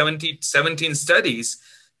at these 17 studies,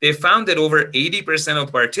 they found that over 80%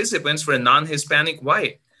 of participants were non-Hispanic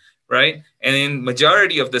white, right? And in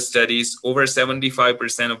majority of the studies, over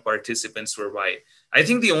 75% of participants were white. I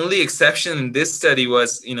think the only exception in this study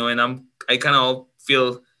was, and I kind of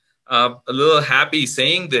feel a little happy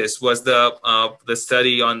saying this, was the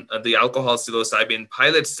study on the alcohol psilocybin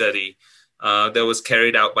pilot study that was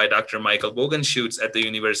carried out by Dr. Michael Bogenschutz at the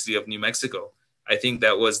University of New Mexico. I think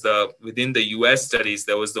that was within the US studies,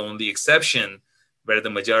 that was the only exception where the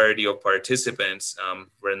majority of participants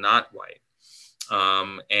were not white.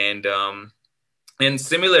 And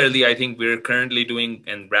similarly, I think we're currently doing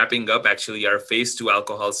and wrapping up actually our phase 2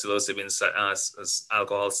 alcohol psilocybin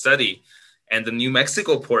alcohol study. And the New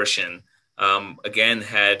Mexico portion, again,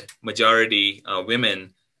 had majority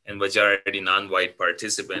women and majority non-white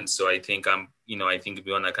participants. So I think we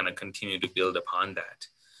want to kind of continue to build upon that.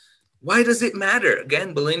 Why does it matter?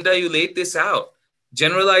 Again, Belinda, you laid this out.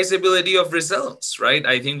 Generalizability of results, right?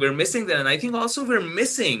 I think we're missing that. And I think also we're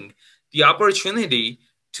missing the opportunity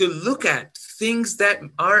to look at things that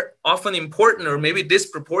are often important or maybe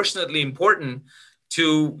disproportionately important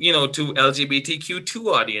to LGBTQ2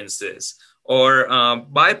 audiences or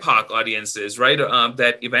BIPOC audiences, right?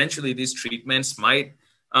 That eventually these treatments might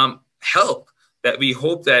help, that we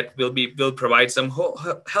hope that will provide some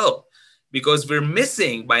help, because we're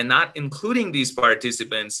missing, by not including these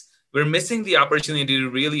participants, we're missing the opportunity to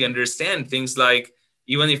really understand things like,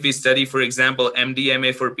 even if we study, for example,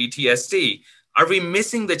 MDMA for PTSD, are we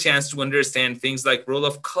missing the chance to understand things like role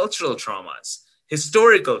of cultural traumas,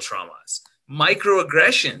 historical traumas,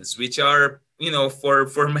 microaggressions, which are,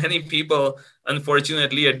 for many people,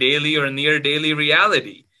 unfortunately, a daily or near daily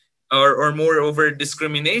reality, or moreover,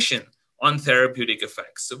 discrimination on therapeutic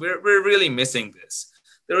effects. So we're really missing this.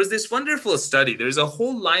 There was this wonderful study. There's a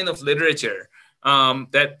whole line of literature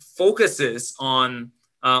that focuses on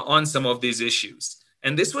some of these issues.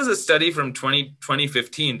 And this was a study from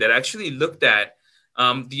 2015 that actually looked at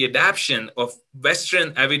the adoption of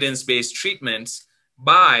Western evidence-based treatments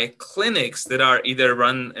by clinics that are either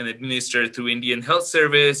run and administered through Indian Health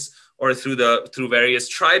Service or through various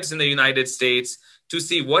tribes in the United States, to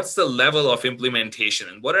see what's the level of implementation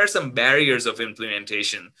and what are some barriers of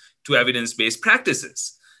implementation to evidence-based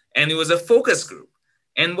practices. And it was a focus group.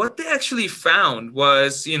 And what they actually found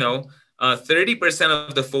was, 30%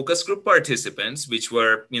 of the focus group participants, which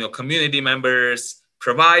were, community members,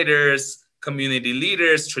 providers, community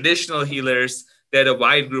leaders, traditional healers, they had a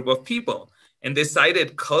wide group of people. And they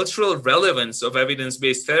cited cultural relevance of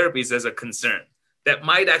evidence-based therapies as a concern that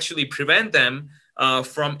might actually prevent them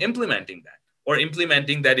from implementing that or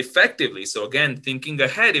implementing that effectively. So again, thinking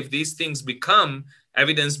ahead, if these things become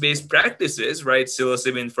evidence-based practices, right?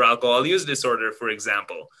 Psilocybin for alcohol use disorder, for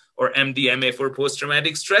example, or MDMA for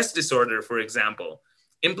post-traumatic stress disorder, for example.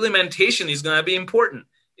 Implementation is going to be important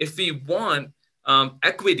if we want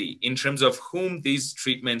equity in terms of whom these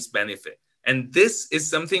treatments benefit. And this is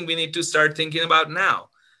something we need to start thinking about now.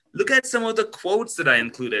 Look at some of the quotes that I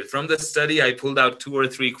included from the study. I pulled out 2 or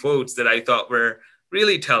 3 quotes that I thought were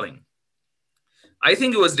really telling. I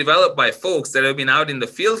think it was developed by folks that have been out in the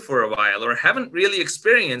field for a while or haven't really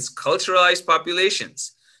experienced culturalized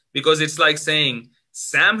populations, because it's like saying,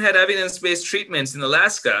 Sam had evidence-based treatments in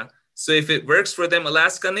Alaska, so if it works for them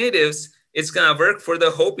Alaska natives, it's gonna work for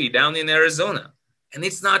the Hopi down in Arizona. And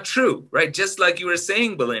it's not true, right? Just like you were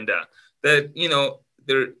saying, Belinda, that,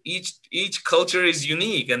 each culture is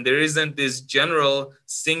unique and there isn't this general,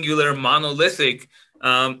 singular, monolithic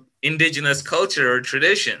indigenous culture or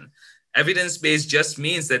tradition. Evidence-based just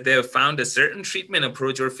means that they have found a certain treatment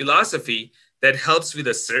approach or philosophy that helps with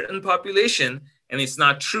a certain population, and it's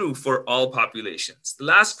not true for all populations. The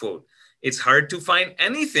last quote, it's hard to find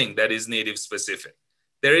anything that is native specific.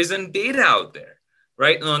 There isn't data out there,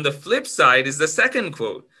 right? And on the flip side is the second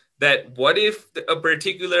quote, that what if a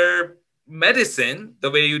particular medicine, the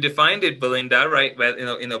way you defined it, Belinda, right? Well,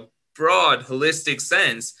 in a broad, holistic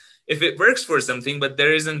sense, if it works for something, but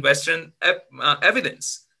there isn't Western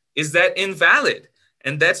evidence, is that invalid?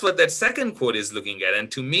 And that's what that second quote is looking at. And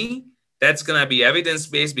to me, that's going to be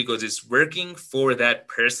evidence-based because it's working for that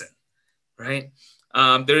person, right?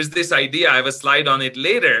 There's this idea, I have a slide on it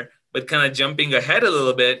later, but kind of jumping ahead a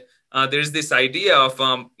little bit, there's this idea of,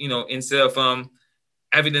 instead of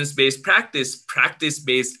evidence-based practice,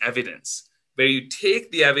 practice-based evidence, where you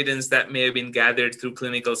take the evidence that may have been gathered through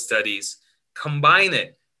clinical studies, combine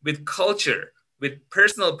it with culture, with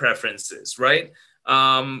personal preferences, right?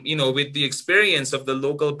 With the experience of the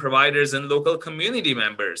local providers and local community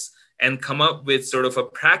members, and come up with sort of a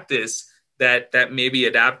practice that may be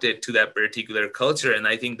adapted to that particular culture. And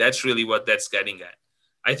I think that's really what that's getting at.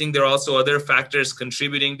 I think there are also other factors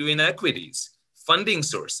contributing to inequities, funding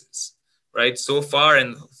sources, right? So far,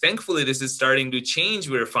 and thankfully this is starting to change,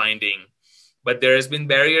 we're finding, but there has been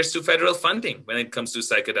barriers to federal funding when it comes to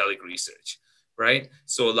psychedelic research, right?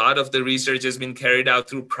 So a lot of the research has been carried out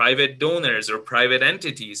through private donors or private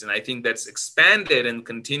entities. And I think that's expanded and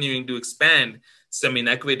continuing to expand some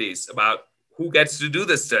inequities about who gets to do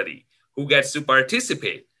the study, who gets to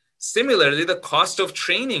participate. Similarly, the cost of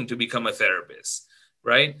training to become a therapist,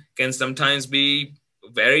 right, can sometimes be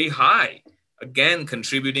very high, again,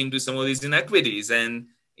 contributing to some of these inequities. And,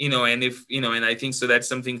 and I think so that's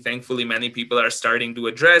something, thankfully, many people are starting to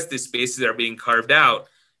address. These spaces are being carved out,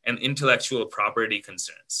 and intellectual property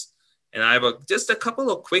concerns. And I have just a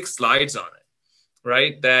couple of quick slides on it,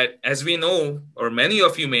 right? That, as we know, or many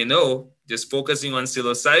of you may know, just focusing on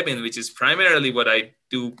psilocybin, which is primarily what I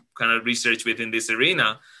do kind of research with in this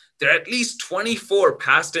arena, there are at least 24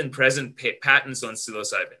 past and present patents on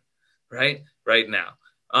psilocybin, right now.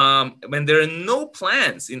 When there are no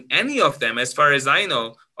plans in any of them, as far as I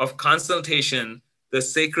know, of consultation, the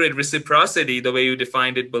sacred reciprocity, the way you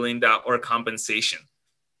defined it, Belinda, or compensation.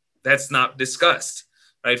 That's not discussed,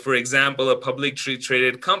 right? For example, a publicly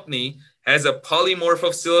traded company has a polymorph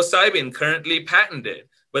of psilocybin currently patented,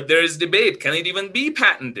 but there is debate, can it even be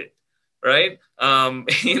patented, right? And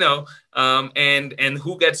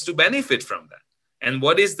who gets to benefit from that? And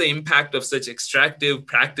what is the impact of such extractive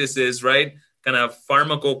practices, right? Kind of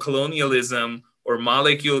pharmacocolonialism or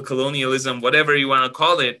molecule colonialism, whatever you want to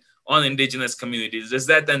call it, on indigenous communities? Does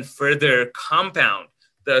that then further compound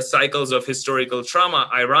the cycles of historical trauma?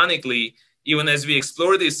 Ironically, even as we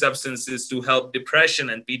explore these substances to help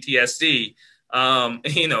depression and PTSD,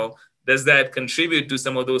 does that contribute to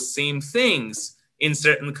some of those same things in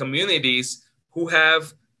certain communities who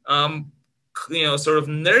have, sort of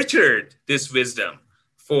nurtured this wisdom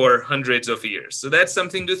for hundreds of years? So that's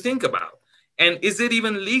something to think about. And is it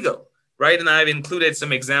even legal, right? And I've included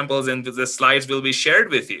some examples, and the slides will be shared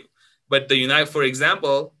with you. But for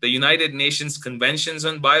example, the United Nations Conventions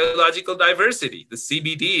on Biological Diversity, the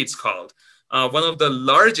CBD it's called, one of the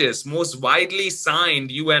largest, most widely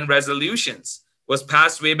signed UN resolutions, was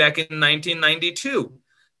passed way back in 1992.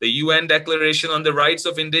 The UN Declaration on the Rights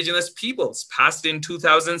of Indigenous Peoples, passed in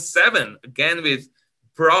 2007, again with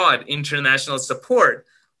broad international support,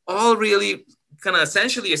 all really kind of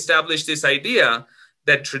essentially established this idea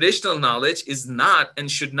that traditional knowledge is not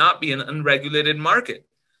and should not be an unregulated market,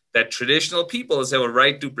 that traditional peoples have a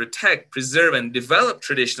right to protect, preserve, and develop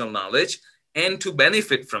traditional knowledge and to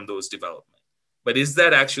benefit from those development. But is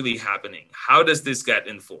that actually happening? How does this get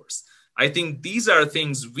enforced? I think these are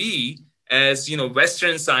things we, as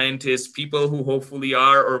Western scientists, people who hopefully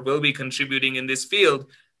are or will be contributing in this field,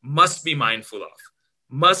 must be mindful of,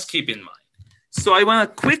 must keep in mind. So I want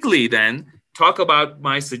to quickly then talk about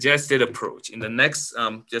my suggested approach in the next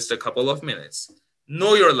just a couple of minutes.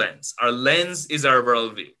 Know your lens. Our lens is our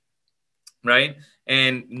worldview, right?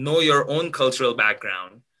 And know your own cultural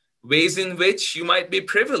background, ways in which you might be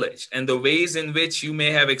privileged, and the ways in which you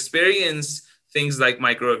may have experienced things like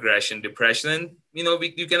microaggression, depression, and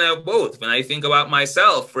you can have both. When I think about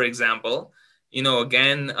myself, for example,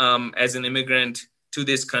 again, as an immigrant to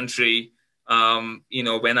this country,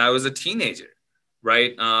 when I was a teenager,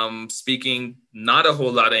 right, speaking not a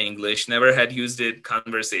whole lot of English, never had used it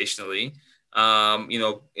conversationally, and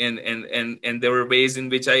there were ways in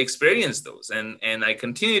which I experienced those, and I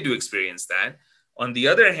continue to experience that. On the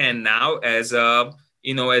other hand, now as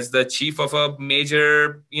the chief of a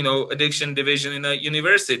major, addiction division in a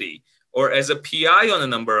university, or as a PI on a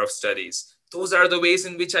number of studies, those are the ways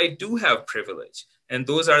in which I do have privilege. And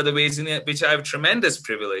those are the ways in which I have tremendous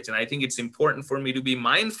privilege. And I think it's important for me to be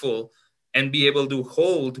mindful and be able to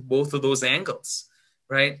hold both of those angles,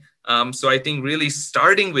 right? So I think really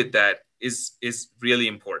starting with that is really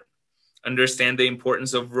important. Understand the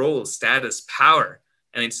importance of role, status, power,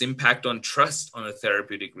 and its impact on trust on a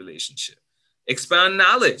therapeutic relationship. Expand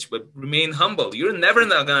knowledge, but remain humble. You're never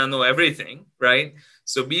not gonna know everything, right?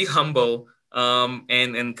 So be humble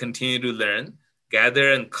and continue to learn,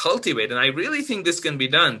 gather and cultivate. And I really think this can be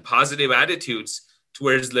done. Positive attitudes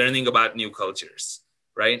towards learning about new cultures,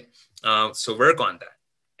 right? So work on that.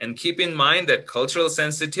 And keep in mind that cultural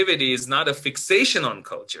sensitivity is not a fixation on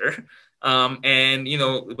culture. And, you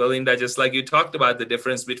know, Belinda, just like you talked about the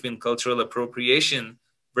difference between cultural appropriation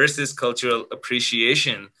versus cultural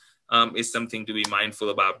appreciation is something to be mindful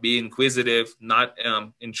about. Be inquisitive, not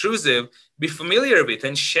intrusive, be familiar with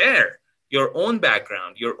and share your own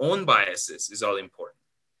background, your own biases is all important.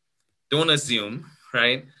 Don't assume,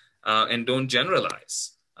 right? And don't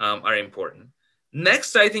generalize are important.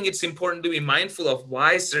 Next, I think it's important to be mindful of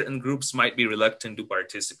why certain groups might be reluctant to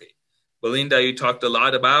participate. Belinda, you talked a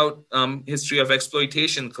lot about history of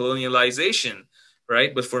exploitation, colonialization,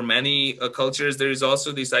 right? But for many cultures, there is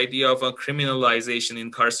also this idea of a criminalization,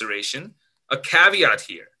 incarceration. A caveat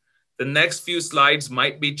here, the next few slides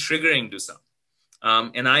might be triggering to some.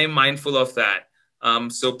 And I am mindful of that.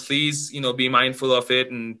 So please, you know, be mindful of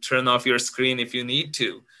it and turn off your screen if you need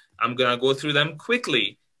to. I'm gonna go through them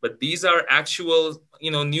quickly, but these are actual,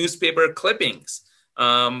 you know, newspaper clippings.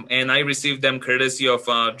 And I received them courtesy of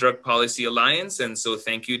Drug Policy Alliance. And so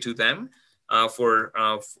thank you to them for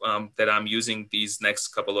that I'm using these next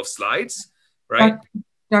couple of slides, right?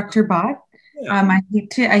 Dr. Bhatt, yeah.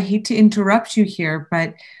 I hate to interrupt you here,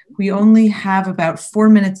 but we only have about 4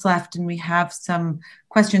 minutes left and we have some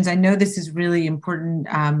questions. I know this is really important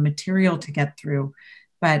material to get through,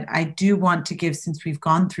 but I do want to give, since we've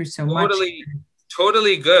gone through so much.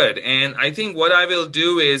 Totally good. And I think what I will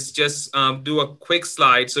do is just do a quick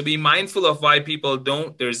slide. So be mindful of why people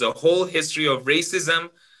don't. There's a whole history of racism.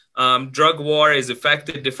 Drug war has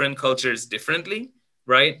affected different cultures differently,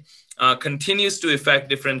 right? Continues to affect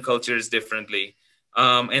different cultures differently.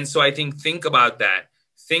 And so I think about that.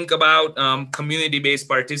 Think about community-based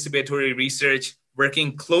participatory research,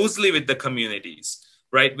 working closely with the communities,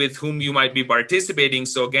 right, with whom you might be participating.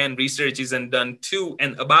 So again, research isn't done to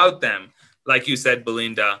and about them, like you said,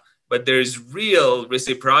 Belinda, but there's real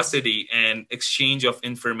reciprocity and exchange of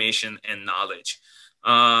information and knowledge.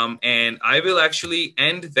 And I will actually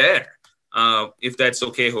end there, if that's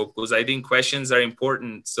okay, Hope, because I think questions are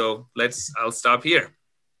important. So I'll stop here.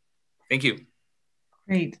 Thank you.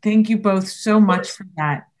 Great. Thank you both so much for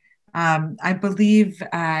that. I believe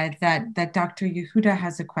that Dr. Yehuda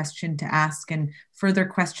has a question to ask, and further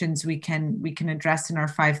questions we can address in our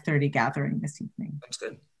 5:30 gathering this evening. That's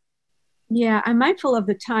good. Yeah, I'm mindful of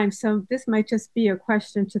the time, so this might just be a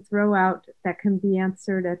question to throw out that can be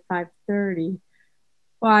answered at 5:30.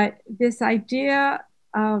 But this idea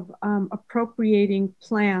of appropriating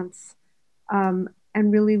plants and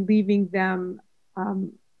really leaving them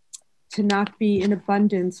to not be in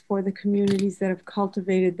abundance for the communities that have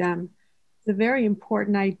cultivated them, it's a very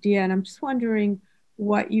important idea. And I'm just wondering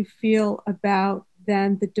what you feel about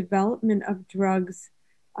then the development of drugs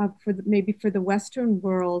maybe for the Western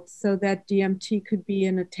world, so that DMT could be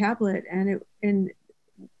in a tablet, and in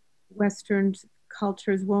Western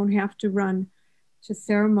cultures won't have to run to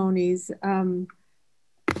ceremonies, and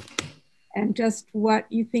just what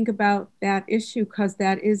you think about that issue, because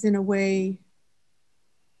that is in a way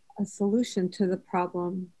a solution to the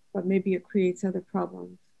problem, but maybe it creates other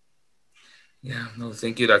problems. Yeah, no,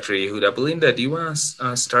 thank you, Dr. Yehuda. Belinda, do you want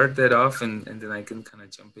to start that off and then I can kind of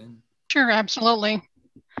jump in? Sure, absolutely.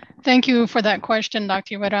 Thank you for that question,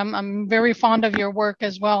 Dr. Yehuda. I'm very fond of your work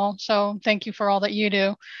as well, so thank you for all that you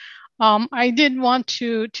do. I did want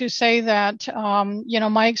to say that, you know,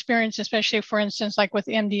 my experience, especially for instance, like with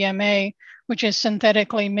MDMA, which is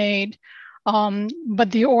synthetically made,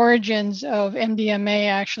 but the origins of MDMA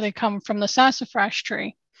actually come from the sassafras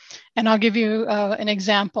tree. And I'll give you an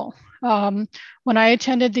example. When I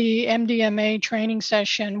attended the MDMA training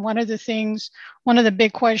session, one of the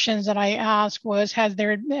big questions that I asked was, has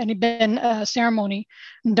there been a ceremony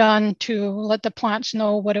done to let the plants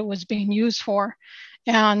know what it was being used for?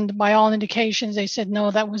 And by all indications, they said, no,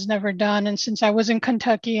 that was never done. And since I was in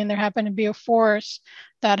Kentucky and there happened to be a forest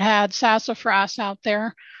that had sassafras out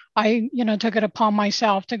there, I, took it upon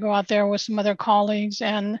myself to go out there with some other colleagues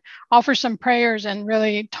and offer some prayers and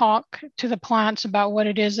really talk to the plants about what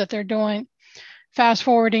it is that they're doing. Fast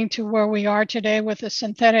forwarding to where we are today with the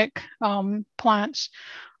synthetic plants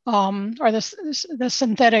or the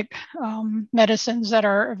synthetic medicines that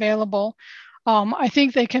are available, I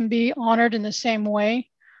think they can be honored in the same way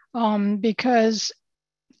because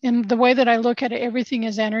in the way that I look at it, everything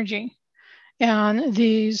is energy. And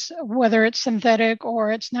these, whether it's synthetic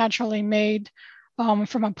or it's naturally made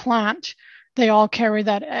from a plant, they all carry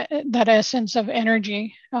that essence of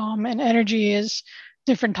energy. And energy is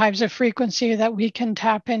different types of frequency that we can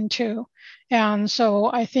tap into. And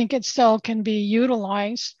so I think it still can be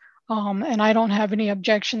utilized. And I don't have any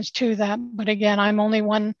objections to that. But again, I'm only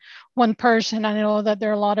one person. I know that there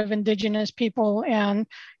are a lot of indigenous people and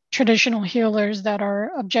traditional healers that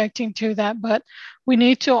are objecting to that, but we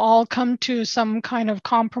need to all come to some kind of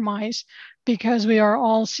compromise because we are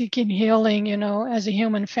all seeking healing, as a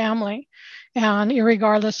human family, and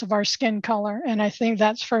regardless of our skin color. And I think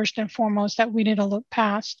that's first and foremost that we need to look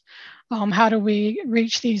past. How do we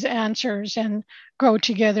reach these answers and grow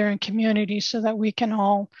together in community so that we can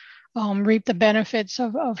all reap the benefits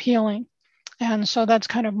of healing? And so that's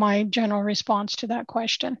kind of my general response to that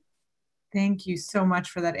question. Thank you so much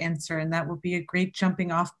for that answer. And that will be a great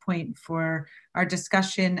jumping off point for our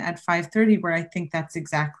discussion at 5:30, where I think that's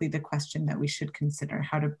exactly the question that we should consider,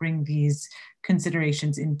 how to bring these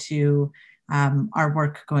considerations into our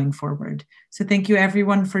work going forward. So thank you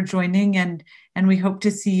everyone for joining, and we hope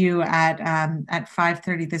to see you at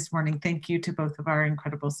 5:30 this morning. Thank you to both of our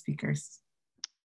incredible speakers.